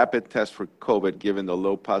of the rapid test for COVID given the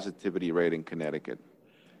low positivity rate in Connecticut?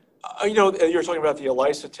 You know, you're talking about the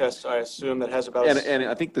ELISA test, I assume, that has about... And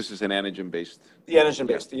I think this is an antigen-based. The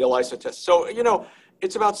antigen-based, the ELISA test. So, you know,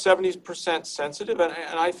 it's about 70% sensitive, and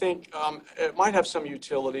I think it might have some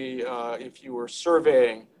utility if you were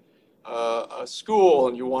surveying a school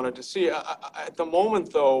and you wanted to see. At the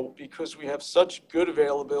moment, though, because we have such good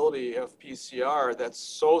availability of PCR that's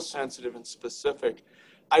so sensitive and specific,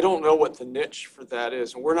 I don't know what the niche for that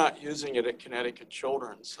is, and we're not using it at Connecticut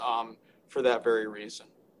Children's for that very reason.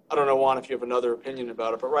 I don't know, Juan, if you have another opinion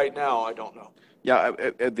about it, but right now, I don't know. Yeah,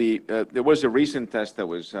 there was a recent test that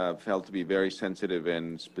was felt to be very sensitive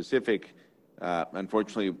and specific.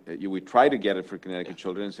 Unfortunately, we tried to get it for Connecticut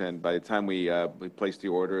Children's, and by the time we placed the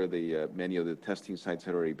order, many of the testing sites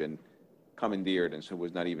had already been commandeered, and so it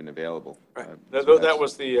was not even available. Right. That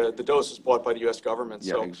was the doses bought by the U.S. government.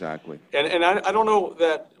 Yeah, so. Exactly. And I don't know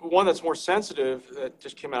that one that's more sensitive that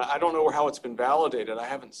just came out. I don't know how it's been validated. I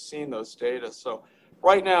haven't seen those data. So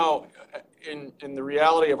right now, in the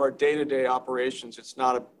reality of our day-to-day operations, it's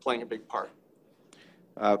not playing a big part.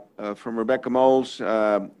 From Rebecca Moles,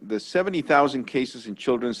 the 70,000 cases in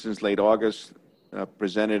children since late August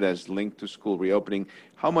presented as linked to school reopening.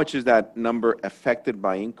 How much is that number affected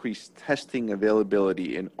by increased testing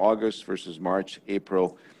availability in August versus March,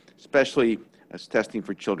 April, especially as testing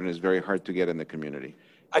for children is very hard to get in the community?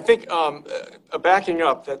 I think backing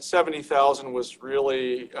up, that 70,000 was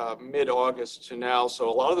really mid-August to now, so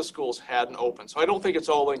a lot of the schools hadn't opened. So I don't think it's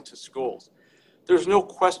all linked to schools. There's no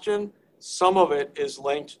question some of it is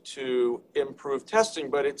linked to improved testing,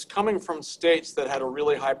 but it's coming from states that had a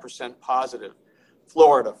really high percent positive.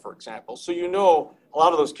 Florida, for example. So you know, a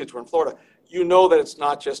lot of those kids were in Florida. You know that it's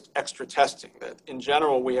not just extra testing, that in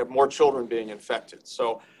general we have more children being infected.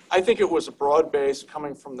 So I think it was a broad base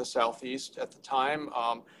coming from the Southeast at the time.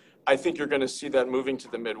 I think you're going to see that moving to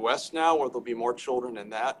the Midwest now, where there'll be more children in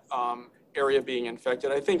that area being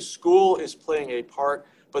infected. I think school is playing a part,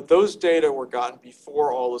 but those data were gotten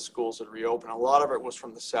before all the schools had reopened. A lot of it was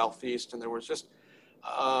from the Southeast, and there was just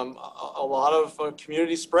a lot of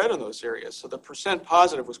community spread in those areas. So the percent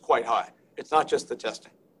positive was quite high. It's not just the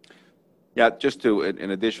testing. Yeah, just to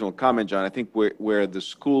an additional comment, John, I think where the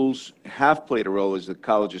schools have played a role is the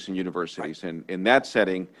colleges and universities. Right. And in that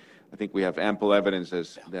setting, I think we have ample evidence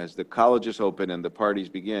as the colleges open and the parties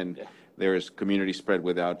begin, there is community spread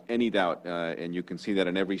without any doubt. And you can see that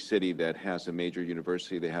in every city that has a major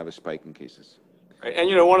university, they have a spike in cases. Right. And,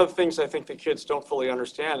 you know, one of the things I think the kids don't fully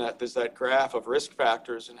understand is that graph of risk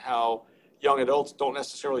factors and how young adults don't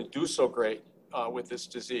necessarily do so great with this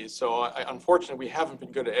disease. So unfortunately, we haven't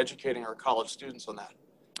been good at educating our college students on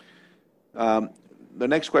that. The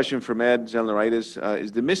next question from Ed Zelneritis,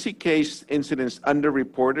 is the Missy case incidence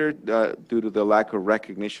underreported due to the lack of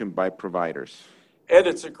recognition by providers? Ed,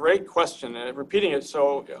 it's a great question, and repeating it,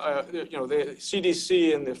 so, you know, the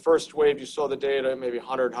CDC in the first wave, you saw the data, maybe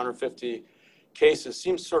 100, 150 cases,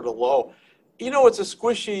 seems sort of low. You know, it's a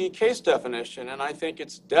squishy case definition, and I think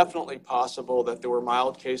it's definitely possible that there were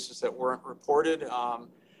mild cases that weren't reported,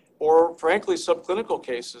 or frankly, subclinical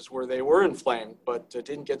cases where they were inflamed but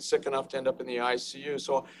didn't get sick enough to end up in the ICU.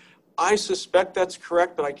 So I suspect that's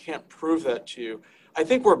correct, but I can't prove that to you. I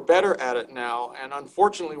think we're better at it now, and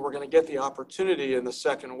unfortunately, we're going to get the opportunity in the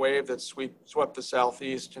second wave that swept the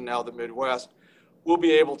Southeast and now the Midwest. We'll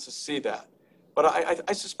be able to see that. But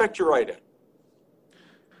I suspect you're right, Ed.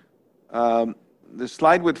 The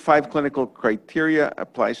slide with 5 clinical criteria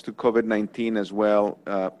applies to COVID-19 as well,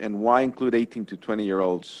 and why include 18 to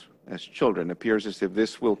 20-year-olds as children? Appears as if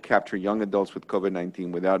this will capture young adults with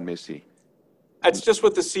COVID-19 without Missy. That's just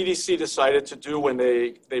what the CDC decided to do when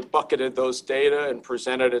they bucketed those data and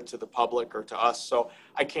presented it to the public or to us. So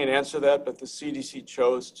I can't answer that, but the CDC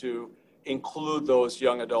chose to include those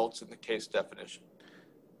young adults in the case definition.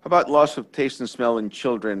 How about loss of taste and smell in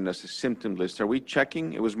children as a symptom list? Are we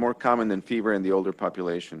checking? It was more common than fever in the older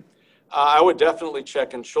population. I would definitely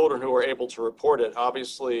check in children who are able to report it.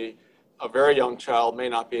 Obviously, a very young child may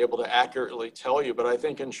not be able to accurately tell you, but I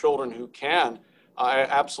think in children who can, I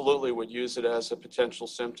absolutely would use it as a potential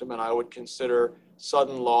symptom, and I would consider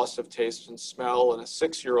sudden loss of taste and smell in a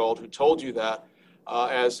 6-year-old who told you that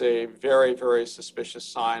as a very, very suspicious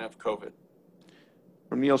sign of COVID.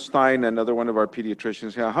 From Neil Stein, another one of our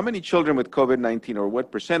pediatricians, how many children with COVID-19, or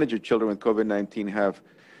what percentage of children with COVID-19 have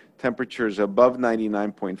temperatures above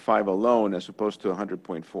 99.5 alone as opposed to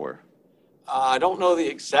 100.4? I don't know the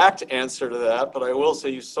exact answer to that, but I will say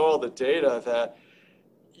you saw the data that,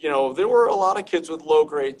 you know, there were a lot of kids with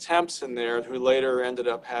low-grade temps in there who later ended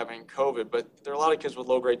up having COVID, but there are a lot of kids with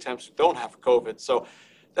low-grade temps who don't have COVID. So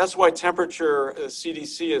that's why temperature,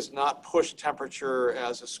 CDC has not pushed temperature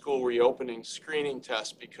as a school reopening screening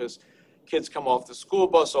test, because kids come off the school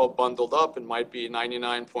bus all bundled up and might be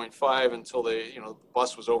 99.5 until the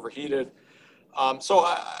bus was overheated. So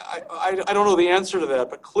I don't know the answer to that,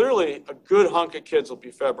 but clearly a good hunk of kids will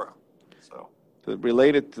be febrile. So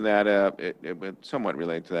related to that, somewhat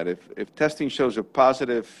related to that, if testing shows a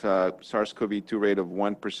positive SARS-CoV-2 rate of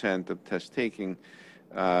 1% of test taking,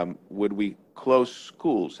 would we close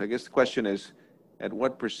schools? I guess the question is, at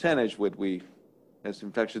what percentage would we, as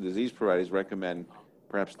infectious disease providers, recommend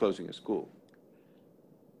perhaps closing a school?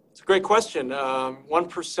 It's a great question.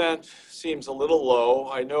 1% seems a little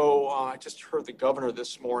low. I know I just heard the governor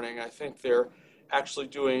this morning. I think they're actually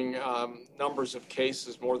doing numbers of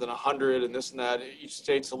cases, more than 100 and this and that. Each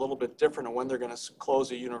state's a little bit different on when they're going to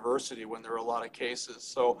close a university when there are a lot of cases.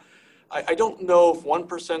 So I don't know if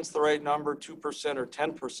 1% is the right number, 2% or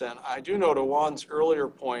 10%. I do know, to Juan's earlier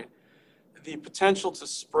point, the potential to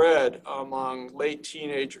spread among late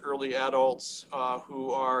teenage, early adults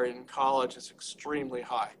who are in college is extremely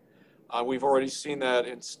high. We've already seen that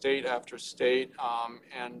in state after state,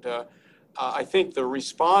 and I think the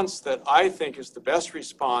response that I think is the best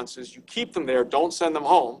response is you keep them there, don't send them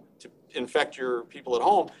home to infect your people at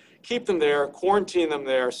home. Keep them there, quarantine them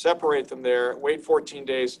there, separate them there, wait 14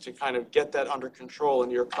 days to kind of get that under control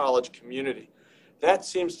in your college community. that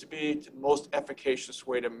seems to be the most efficacious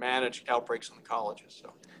way to manage outbreaks in the colleges.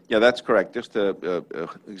 So. Yeah, that's correct. Just a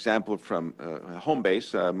example from home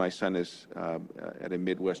base. My son is at a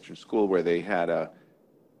Midwestern school where they had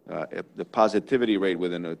the positivity rate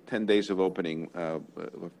within 10 days of opening of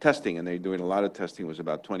testing, and they're doing a lot of testing, was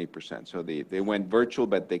about 20%. So they went virtual,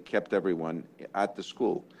 but they kept everyone at the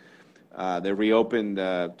school. They reopened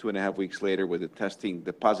 2.5 weeks later with the testing.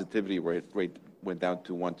 The positivity rate went down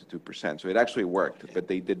to 1 to 2%. So it actually worked, but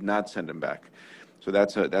they did not send them back. So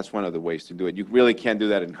that's one of the ways to do it. You really can't do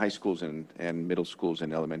that in high schools and middle schools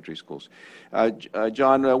and elementary schools.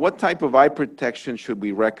 John, what type of eye protection should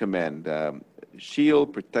we recommend?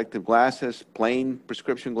 Shield, protective glasses, plain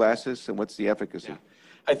prescription glasses, and what's the efficacy? Yeah.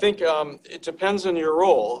 I think it depends on your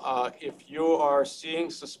role. If you are seeing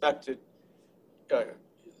suspected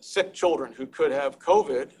sick children who could have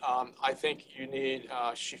COVID, I think you need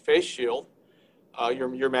a face shield,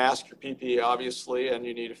 your mask, your PPE, obviously, and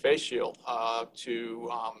you need a face shield to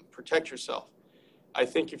protect yourself. I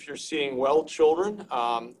think if you're seeing well children,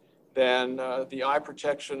 then the eye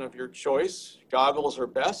protection of your choice, goggles are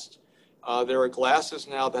best. There are glasses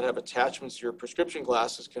now that have attachments. Your prescription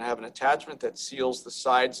glasses can have an attachment that seals the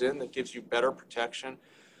sides in that gives you better protection.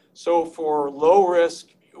 So for low risk,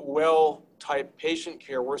 well type patient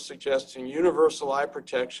care, we're suggesting universal eye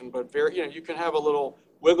protection, but you can have a little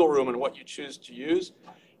wiggle room in what you choose to use.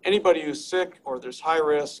 Anybody who's sick or there's high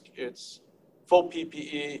risk, it's full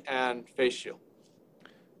PPE and face shield.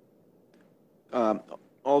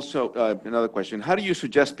 Also, another question. How do you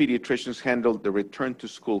suggest pediatricians handle the return to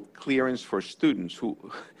school clearance for students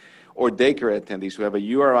or daycare attendees who have a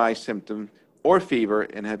URI symptom or fever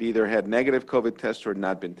and have either had negative COVID tests or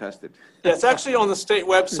not been tested? Yeah, it's actually on the state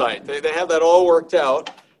website. They have that all worked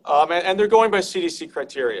out. And they're going by CDC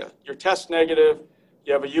criteria. You're test negative,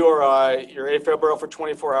 you have a URI, you're afebrile for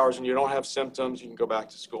 24 hours, and you don't have symptoms, you can go back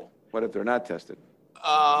to school. What if they're not tested?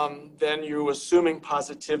 Then you're assuming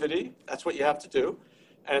positivity. That's what you have to do.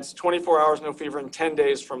 And it's 24 hours, no fever, and 10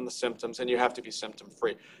 days from the symptoms, and you have to be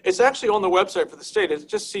symptom-free. It's actually on the website for the state. It's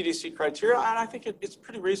just CDC criteria, and I think it's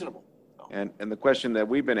pretty reasonable. So. And the question that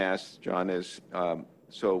we've been asked, John, is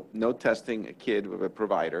so no testing a kid with a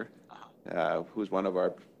provider who's one of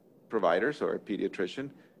our providers or a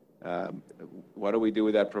pediatrician. What do we do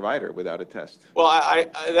with that provider without a test? Well,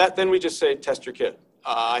 then we just say test your kid.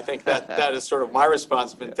 I think that is sort of my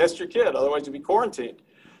response. But test your kid, otherwise you'll be quarantined.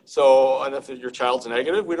 So, and if your child's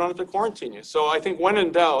negative, we don't have to quarantine you. So I think when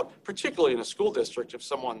in doubt, particularly in a school district, if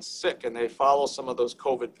someone's sick and they follow some of those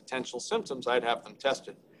COVID potential symptoms, I'd have them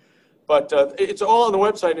tested. But it's all on the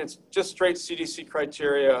website, and it's just straight CDC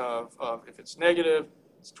criteria of if it's negative,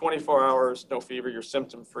 it's 24 hours, no fever, you're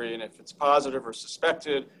symptom-free. And if it's positive or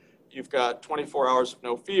suspected, you've got 24 hours of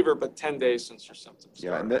no fever, but 10 days since your symptoms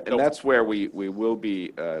started. Yeah, and that's where we will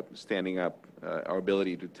be standing up our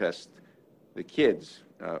ability to test the kids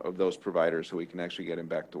of those providers so we can actually get them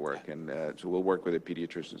back to work. And so we'll work with the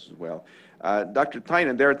pediatricians as well. Dr.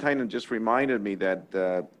 Tynan, Dara Tynan just reminded me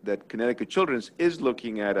that Connecticut Children's is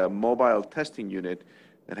looking at a mobile testing unit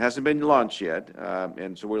that hasn't been launched yet.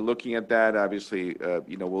 And so we're looking at that. Obviously,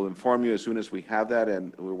 we'll inform you as soon as we have that.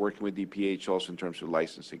 And we're working with DPH also in terms of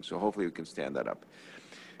licensing. So hopefully we can stand that up.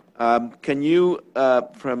 Can you,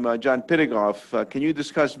 from John Pitagoff, can you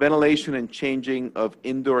discuss ventilation and changing of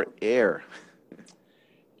indoor air?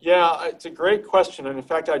 Yeah, it's a great question. And in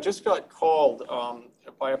fact, I just got called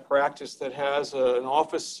by a practice that has an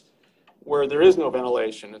office where there is no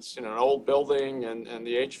ventilation. It's in an old building, and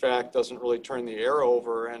the HVAC doesn't really turn the air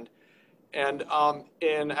over. And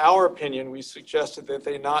in our opinion, we suggested that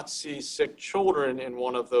they not see sick children in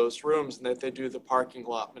one of those rooms and that they do the parking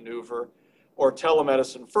lot maneuver or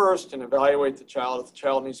telemedicine first and evaluate the child. If the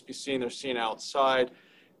child needs to be seen, they're seen outside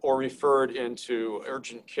or referred into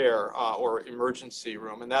urgent care or emergency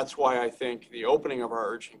room. And that's why I think the opening of our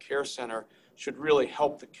urgent care center should really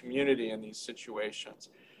help the community in these situations.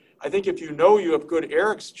 I think if you know you have good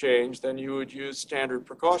air exchange, then you would use standard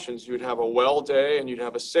precautions. You would have a well day and you'd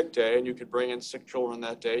have a sick day, and you could bring in sick children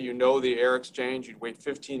that day. You know the air exchange, you'd wait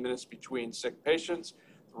 15 minutes between sick patients,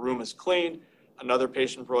 the room is clean, another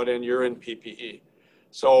patient brought in, you're in PPE.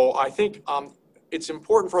 So I think it's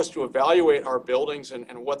important for us to evaluate our buildings and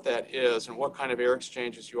what that is and what kind of air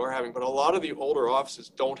exchanges you are having. But a lot of the older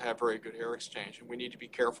offices don't have very good air exchange, and we need to be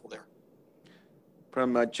careful there.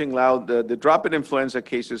 From Ching Lao, the drop in influenza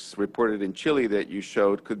cases reported in Chile that you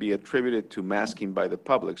showed could be attributed to masking by the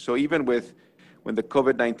public. So even when the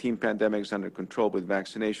COVID-19 pandemic is under control with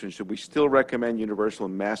vaccination, should we still recommend universal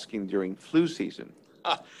masking during flu season?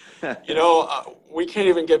 We can't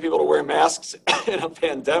even get people to wear masks in a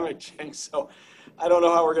pandemic, Ching. So I don't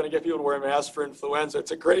know how we're going to get people to wear masks for influenza.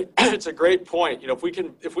 It's a great, it's a great point. You know,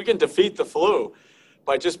 if we can defeat the flu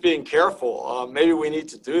by just being careful, maybe we need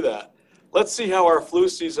to do that. Let's see how our flu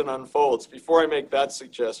season unfolds before I make that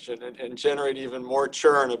suggestion and generate even more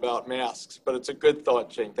churn about masks. But it's a good thought,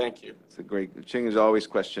 Ching. Thank you. It's a great, Ching is always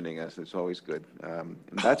questioning us. It's always good. And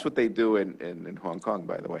that's what they do in Hong Kong,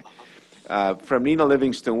 by the way. From Nina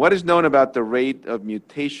Livingston, what is known about the rate of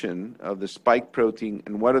mutation of the spike protein,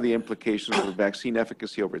 and what are the implications for vaccine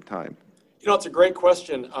efficacy over time? You know, it's a great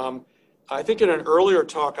question. I think in an earlier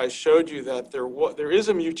talk I showed you that there is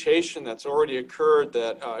a mutation that's already occurred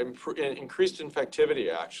that increased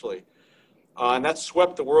infectivity, actually. And that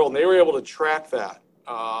swept the world, and they were able to track that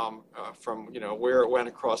from, you know, where it went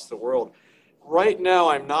across the world. Right now,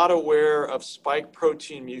 I'm not aware of spike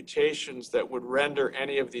protein mutations that would render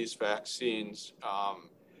any of these vaccines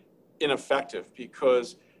ineffective,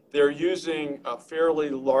 because they're using a fairly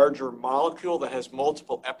larger molecule that has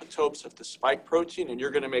multiple epitopes of the spike protein, and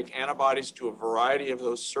you're going to make antibodies to a variety of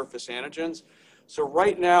those surface antigens. So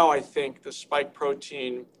right now, I think the spike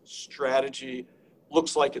protein strategy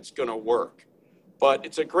looks like it's going to work. But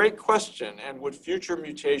it's a great question, and would future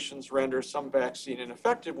mutations render some vaccine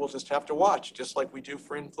ineffective? We'll just have to watch, just like we do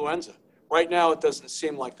for influenza. Right now, it doesn't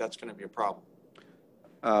seem like that's going to be a problem.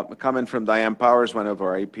 A comment from Diane Powers, one of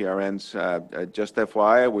our APRNs. Just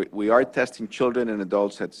FYI, we are testing children and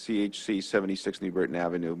adults at CHC 76 New Burton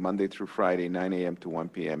Avenue, Monday through Friday, 9 a.m. to 1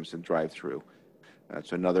 p.m. It's a drive-through.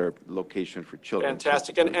 That's another location for children.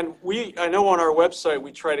 Fantastic. And I know on our website,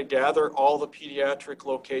 we try to gather all the pediatric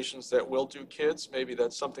locations that will do kids. Maybe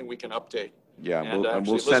that's something we can update. Yeah, and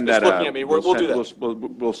we'll send that out. We'll do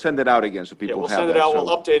that. We'll send it out again so people have that. We'll send it out.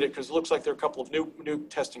 We'll update it because it looks like there are a couple of new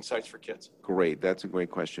testing sites for kids. Great. That's a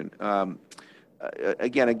great question.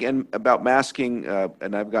 Again, about masking,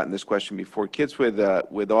 and I've gotten this question before. Kids with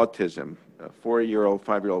autism, a 4-year-old,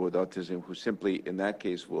 5-year-old with autism, who simply, in that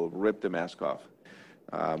case, will rip the mask off.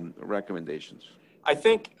 Recommendations. I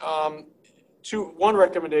think one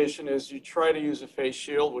recommendation is you try to use a face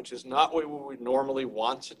shield, which is not what we would normally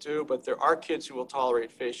want to do, but there are kids who will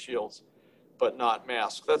tolerate face shields, but not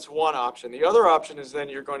masks. That's one option. The other option is then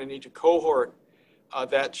you're going to need to cohort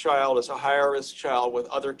that child as a higher risk child with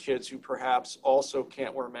other kids who perhaps also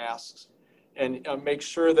can't wear masks, and make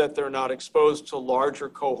sure that they're not exposed to larger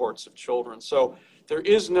cohorts of children. So there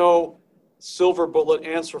is no silver bullet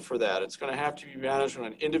answer for that. It's going to have to be managed on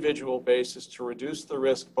an individual basis to reduce the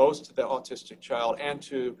risk both to the autistic child and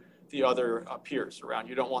to the other peers around.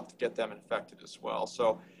 You don't want to get them infected as well.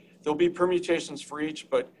 So there'll be permutations for each,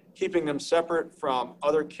 but keeping them separate from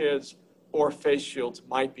other kids or face shields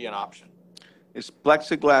might be an option. Is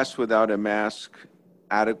plexiglass without a mask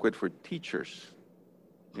adequate for teachers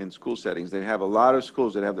in school settings? They have a lot of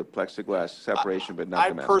schools that have the plexiglass separation, but not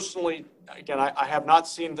the mask. I personally, again, I have not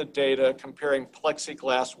seen the data comparing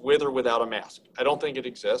plexiglass with or without a mask. I don't think it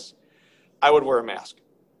exists. I would wear a mask.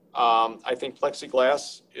 I think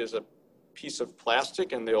plexiglass is a piece of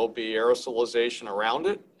plastic, and there will be aerosolization around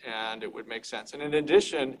it, and it would make sense. And in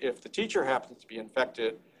addition, if the teacher happens to be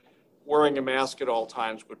infected, wearing a mask at all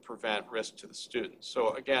times would prevent risk to the students.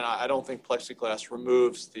 So again, I don't think plexiglass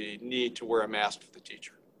removes the need to wear a mask for the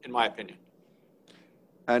teacher, in my opinion.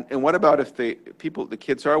 And what about if the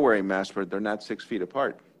kids are wearing masks, but they're not 6 feet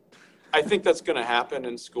apart? I think that's going to happen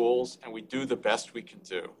in schools, and we do the best we can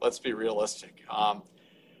do. Let's be realistic.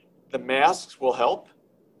 The masks will help.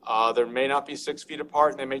 They may not be 6 feet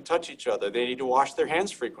apart, and they may touch each other. They need to wash their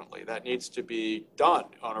hands frequently. That needs to be done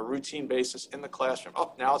on a routine basis in the classroom.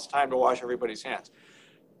 Oh, now it's time to wash everybody's hands.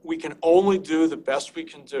 We can only do the best we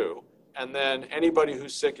can do, and then anybody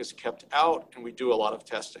who's sick is kept out, and we do a lot of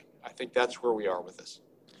testing. I think that's where we are with this.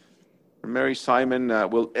 Mary Simon,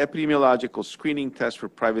 will epidemiological screening tests for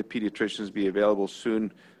private pediatricians be available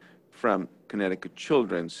soon from Connecticut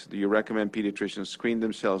Children's? Do you recommend pediatricians screen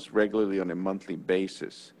themselves regularly on a monthly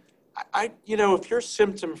basis? If you're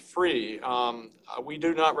symptom-free, we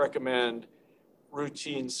do not recommend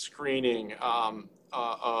routine screening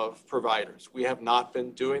of providers. We have not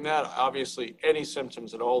been doing that. Obviously, any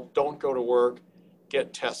symptoms at all, don't go to work,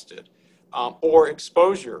 get tested. Or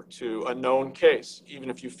exposure to a known case. Even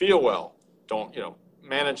if you feel well, don't,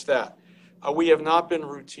 manage that. We have not been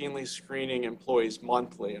routinely screening employees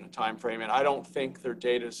monthly in a time frame, and I don't think their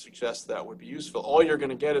data suggests that would be useful. All you're going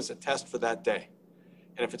to get is a test for that day.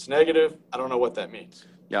 And if it's negative, I don't know what that means.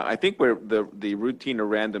 Yeah, I think where the routine or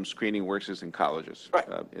random screening works is in colleges. Right.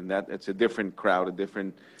 In that, it's a different crowd, a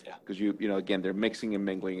different, Yeah. because again, they're mixing and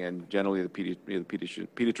mingling, and generally the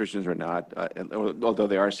pediatricians are not, although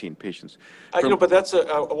they are seeing patients. But that's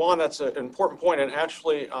Juan, that's an important point. And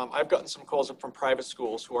actually, I've gotten some calls up from private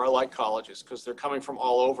schools who are like colleges because they're coming from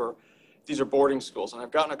all over. These are boarding schools, and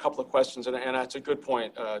I've gotten a couple of questions, and that's a good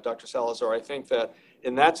point, Dr. Salazar. I think that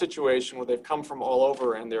in that situation where they've come from all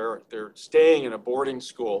over and they're staying in a boarding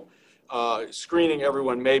school, screening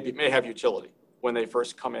everyone may have utility when they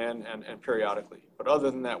first come in and periodically. But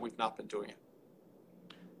other than that, we've not been doing it.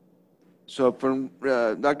 So from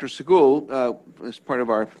Dr. Segul, as part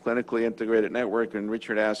of our clinically integrated network, and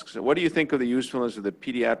Richard asks, what do you think of the usefulness of the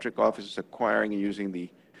pediatric offices acquiring and using the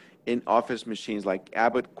in-office machines like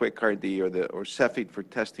Abbott QuickRD or Cepheid for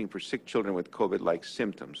testing for sick children with COVID-like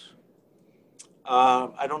symptoms?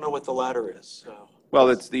 I don't know what the latter is. Well,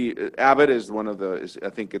 it's the Abbott is one of the. I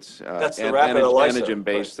think it's that's the rapid ELISA,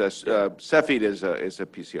 antigen-based. Right. Cepheid is a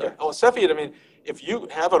PCR. Yeah. Oh, Cepheid. I mean, if you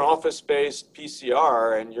have an office-based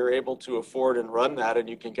PCR and you're able to afford and run that, and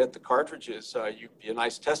you can get the cartridges, a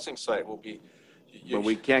nice testing site will be. But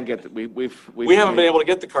we can't get we haven't been able to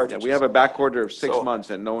get the cartridges. Yeah, we have a back order of 6 months,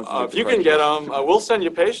 and no one can if you can get them, we'll send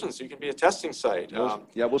you patients. You can be a testing site.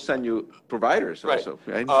 We'll send you providers right. also.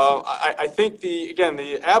 Right? I think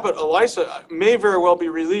the Abbott ELISA may very well be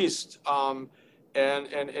released, and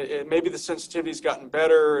maybe the sensitivity's gotten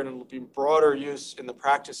better, and it'll be broader use in the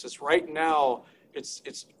practices. Right now,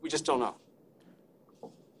 we just don't know.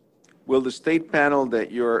 Will the state panel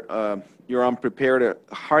that you're on prepare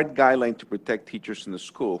a hard guideline to protect teachers in the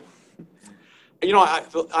school? I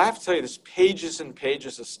have to tell you, there's pages and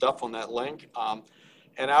pages of stuff on that link,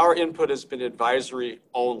 and our input has been advisory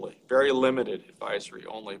only, very limited advisory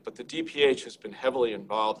only, but the DPH has been heavily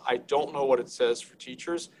involved. I don't know what it says for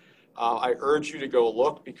teachers. I urge you to go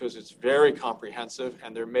look because it's very comprehensive,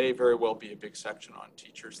 and there may very well be a big section on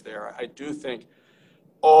teachers there. I do think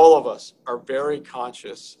all of us are very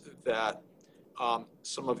conscious that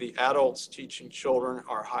some of the adults teaching children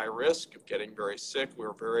are high risk of getting very sick.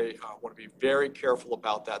 We're want to be very careful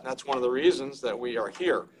about that. And that's one of the reasons that we are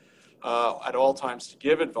here at all times to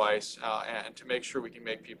give advice and to make sure we can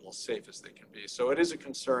make people as safe as they can be. So it is a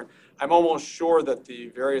concern. I'm almost sure that the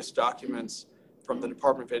various documents from the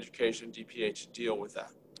Department of Education, DPH, deal with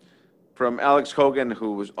that. From Alex Hogan,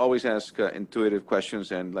 who was always asked intuitive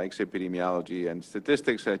questions and likes epidemiology and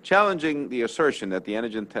statistics, challenging the assertion that the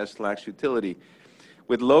antigen test lacks utility.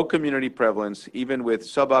 With low community prevalence, even with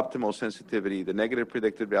suboptimal sensitivity, the negative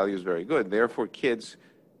predicted value is very good. Therefore, kids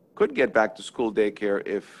could get back to school daycare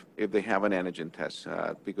if they have an antigen test,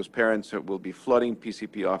 because parents will be flooding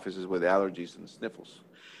PCP offices with allergies and sniffles.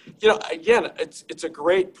 Again, it's a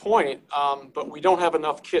great point, but we don't have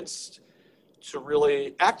enough kits to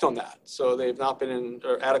really act on that. So they've not been in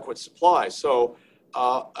adequate supply. So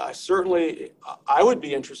certainly I would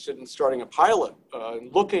be interested in starting a pilot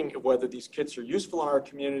and looking at whether these kits are useful in our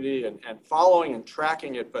community and following and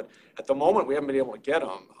tracking it. But at the moment, we haven't been able to get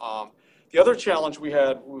them. The other challenge we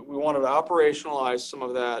had, we wanted to operationalize some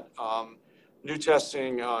of that new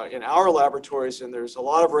testing in our laboratories, and there's a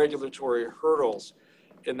lot of regulatory hurdles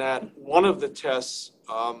in that one of the tests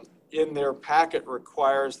in their packet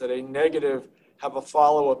requires that a negative have a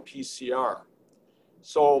follow-up PCR.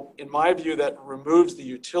 So in my view, that removes the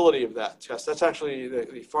utility of that test. That's actually,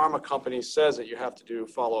 the pharma company says that you have to do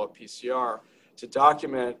follow-up PCR to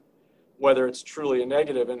document whether it's truly a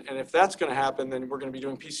negative. And if that's going to happen, then we're going to be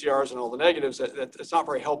doing PCRs and all the negatives. That's not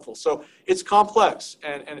very helpful. So it's complex,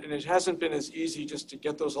 and it hasn't been as easy just to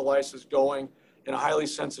get those ELISAs going in a highly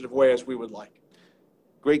sensitive way as we would like.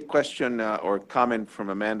 Great question or comment from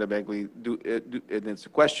Amanda Begley. It's a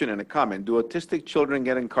question and a comment. Do autistic children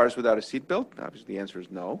get in cars without a seatbelt? Obviously, the answer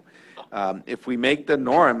is no. If we make the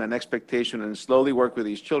norm an expectation and slowly work with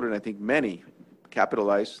these children, I think many,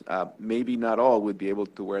 capitalize, maybe not all, would be able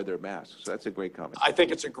to wear their masks. So that's a great comment. I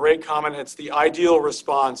think it's a great comment. It's the ideal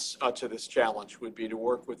response to this challenge would be to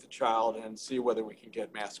work with the child and see whether we can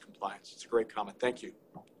get mask compliance. It's a great comment. Thank you.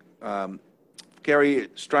 Gary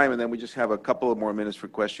Strymon, then we just have a couple of more minutes for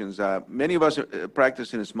questions. Many of us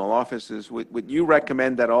practice in small offices. Would you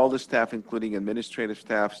recommend that all the staff, including administrative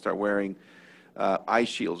staff, start wearing eye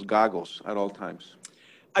shields, goggles at all times?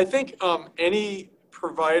 I think any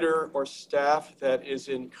provider or staff that is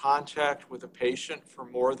in contact with a patient for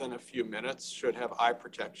more than a few minutes should have eye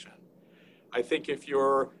protection. I think if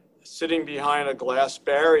you're sitting behind a glass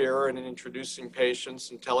barrier and introducing patients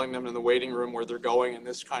and telling them in the waiting room where they're going and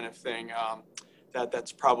this kind of thing,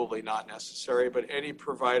 that's probably not necessary. But any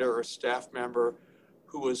provider or staff member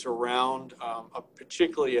who is around,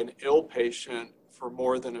 particularly an ill patient for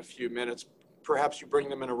more than a few minutes. Perhaps you bring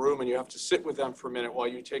them in a room and you have to sit with them for a minute while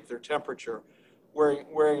you take their temperature.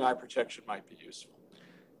 Wearing eye protection might be useful.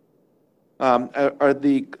 Are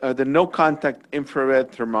the no-contact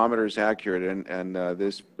infrared thermometers accurate? And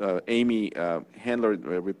this Amy Handler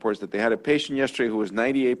reports that they had a patient yesterday who was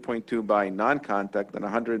 98.2 by non-contact and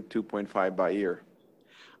 102.5 by ear.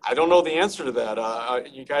 I don't know the answer to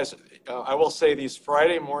that. You guys, I will say these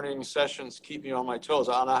Friday morning sessions keep me on my toes.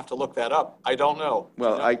 I'll have to look that up. I don't know.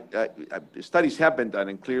 Well, studies have been done,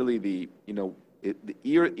 and clearly the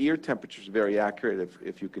ear temperature is very accurate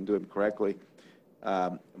if you can do it correctly.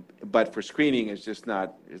 But for screening, it's just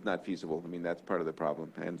not feasible. I mean, that's part of the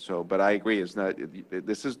problem. And so, but I agree, it's not.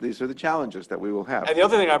 These are the challenges that we will have. And the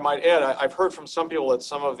other thing I might add, I've heard from some people that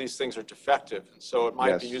some of these things are defective, and so it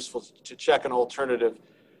might be useful to check an alternative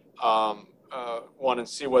one and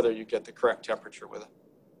see whether you get the correct temperature with it.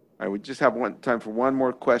 All right, we just have time for one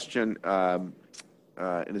more question.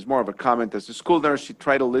 It is more of a comment. As a school nurse, she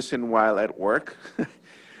tried to listen while at work.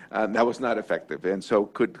 That was not effective. And so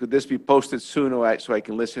could this be posted soon so I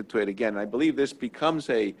can listen to it again? I believe this becomes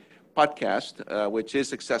a podcast, which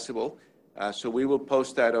is accessible. So we will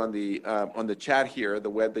post that on the chat here,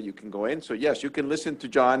 the web that you can go in. So yes, you can listen to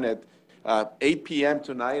John at 8 p.m.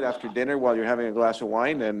 tonight after dinner while you're having a glass of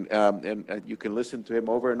wine, and you can listen to him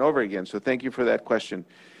over and over again. So thank you for that question.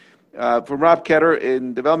 For Rob Ketter,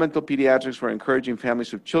 in developmental pediatrics, we're encouraging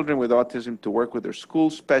families with children with autism to work with their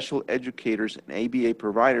school special educators and ABA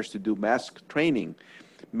providers to do mask training.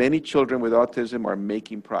 Many children with autism are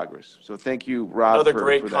making progress. So thank you, Rob, Another for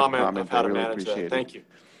great that comment of how to really manage that. Thank you.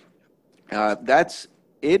 That's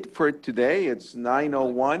it for today. It's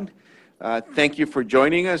 9:01. Thank you for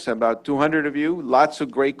joining us, about 200 of you. Lots of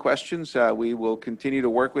great questions. We will continue to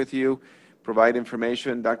work with you, provide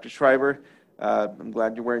information. Dr. Schreiber, I'm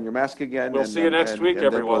glad you're wearing your mask again. We'll see you next week,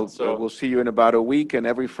 everyone. We'll see you in about a week and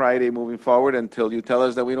every Friday moving forward until you tell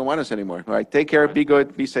us that we don't want us anymore. All right, take care, be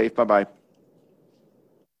good, be safe, bye-bye.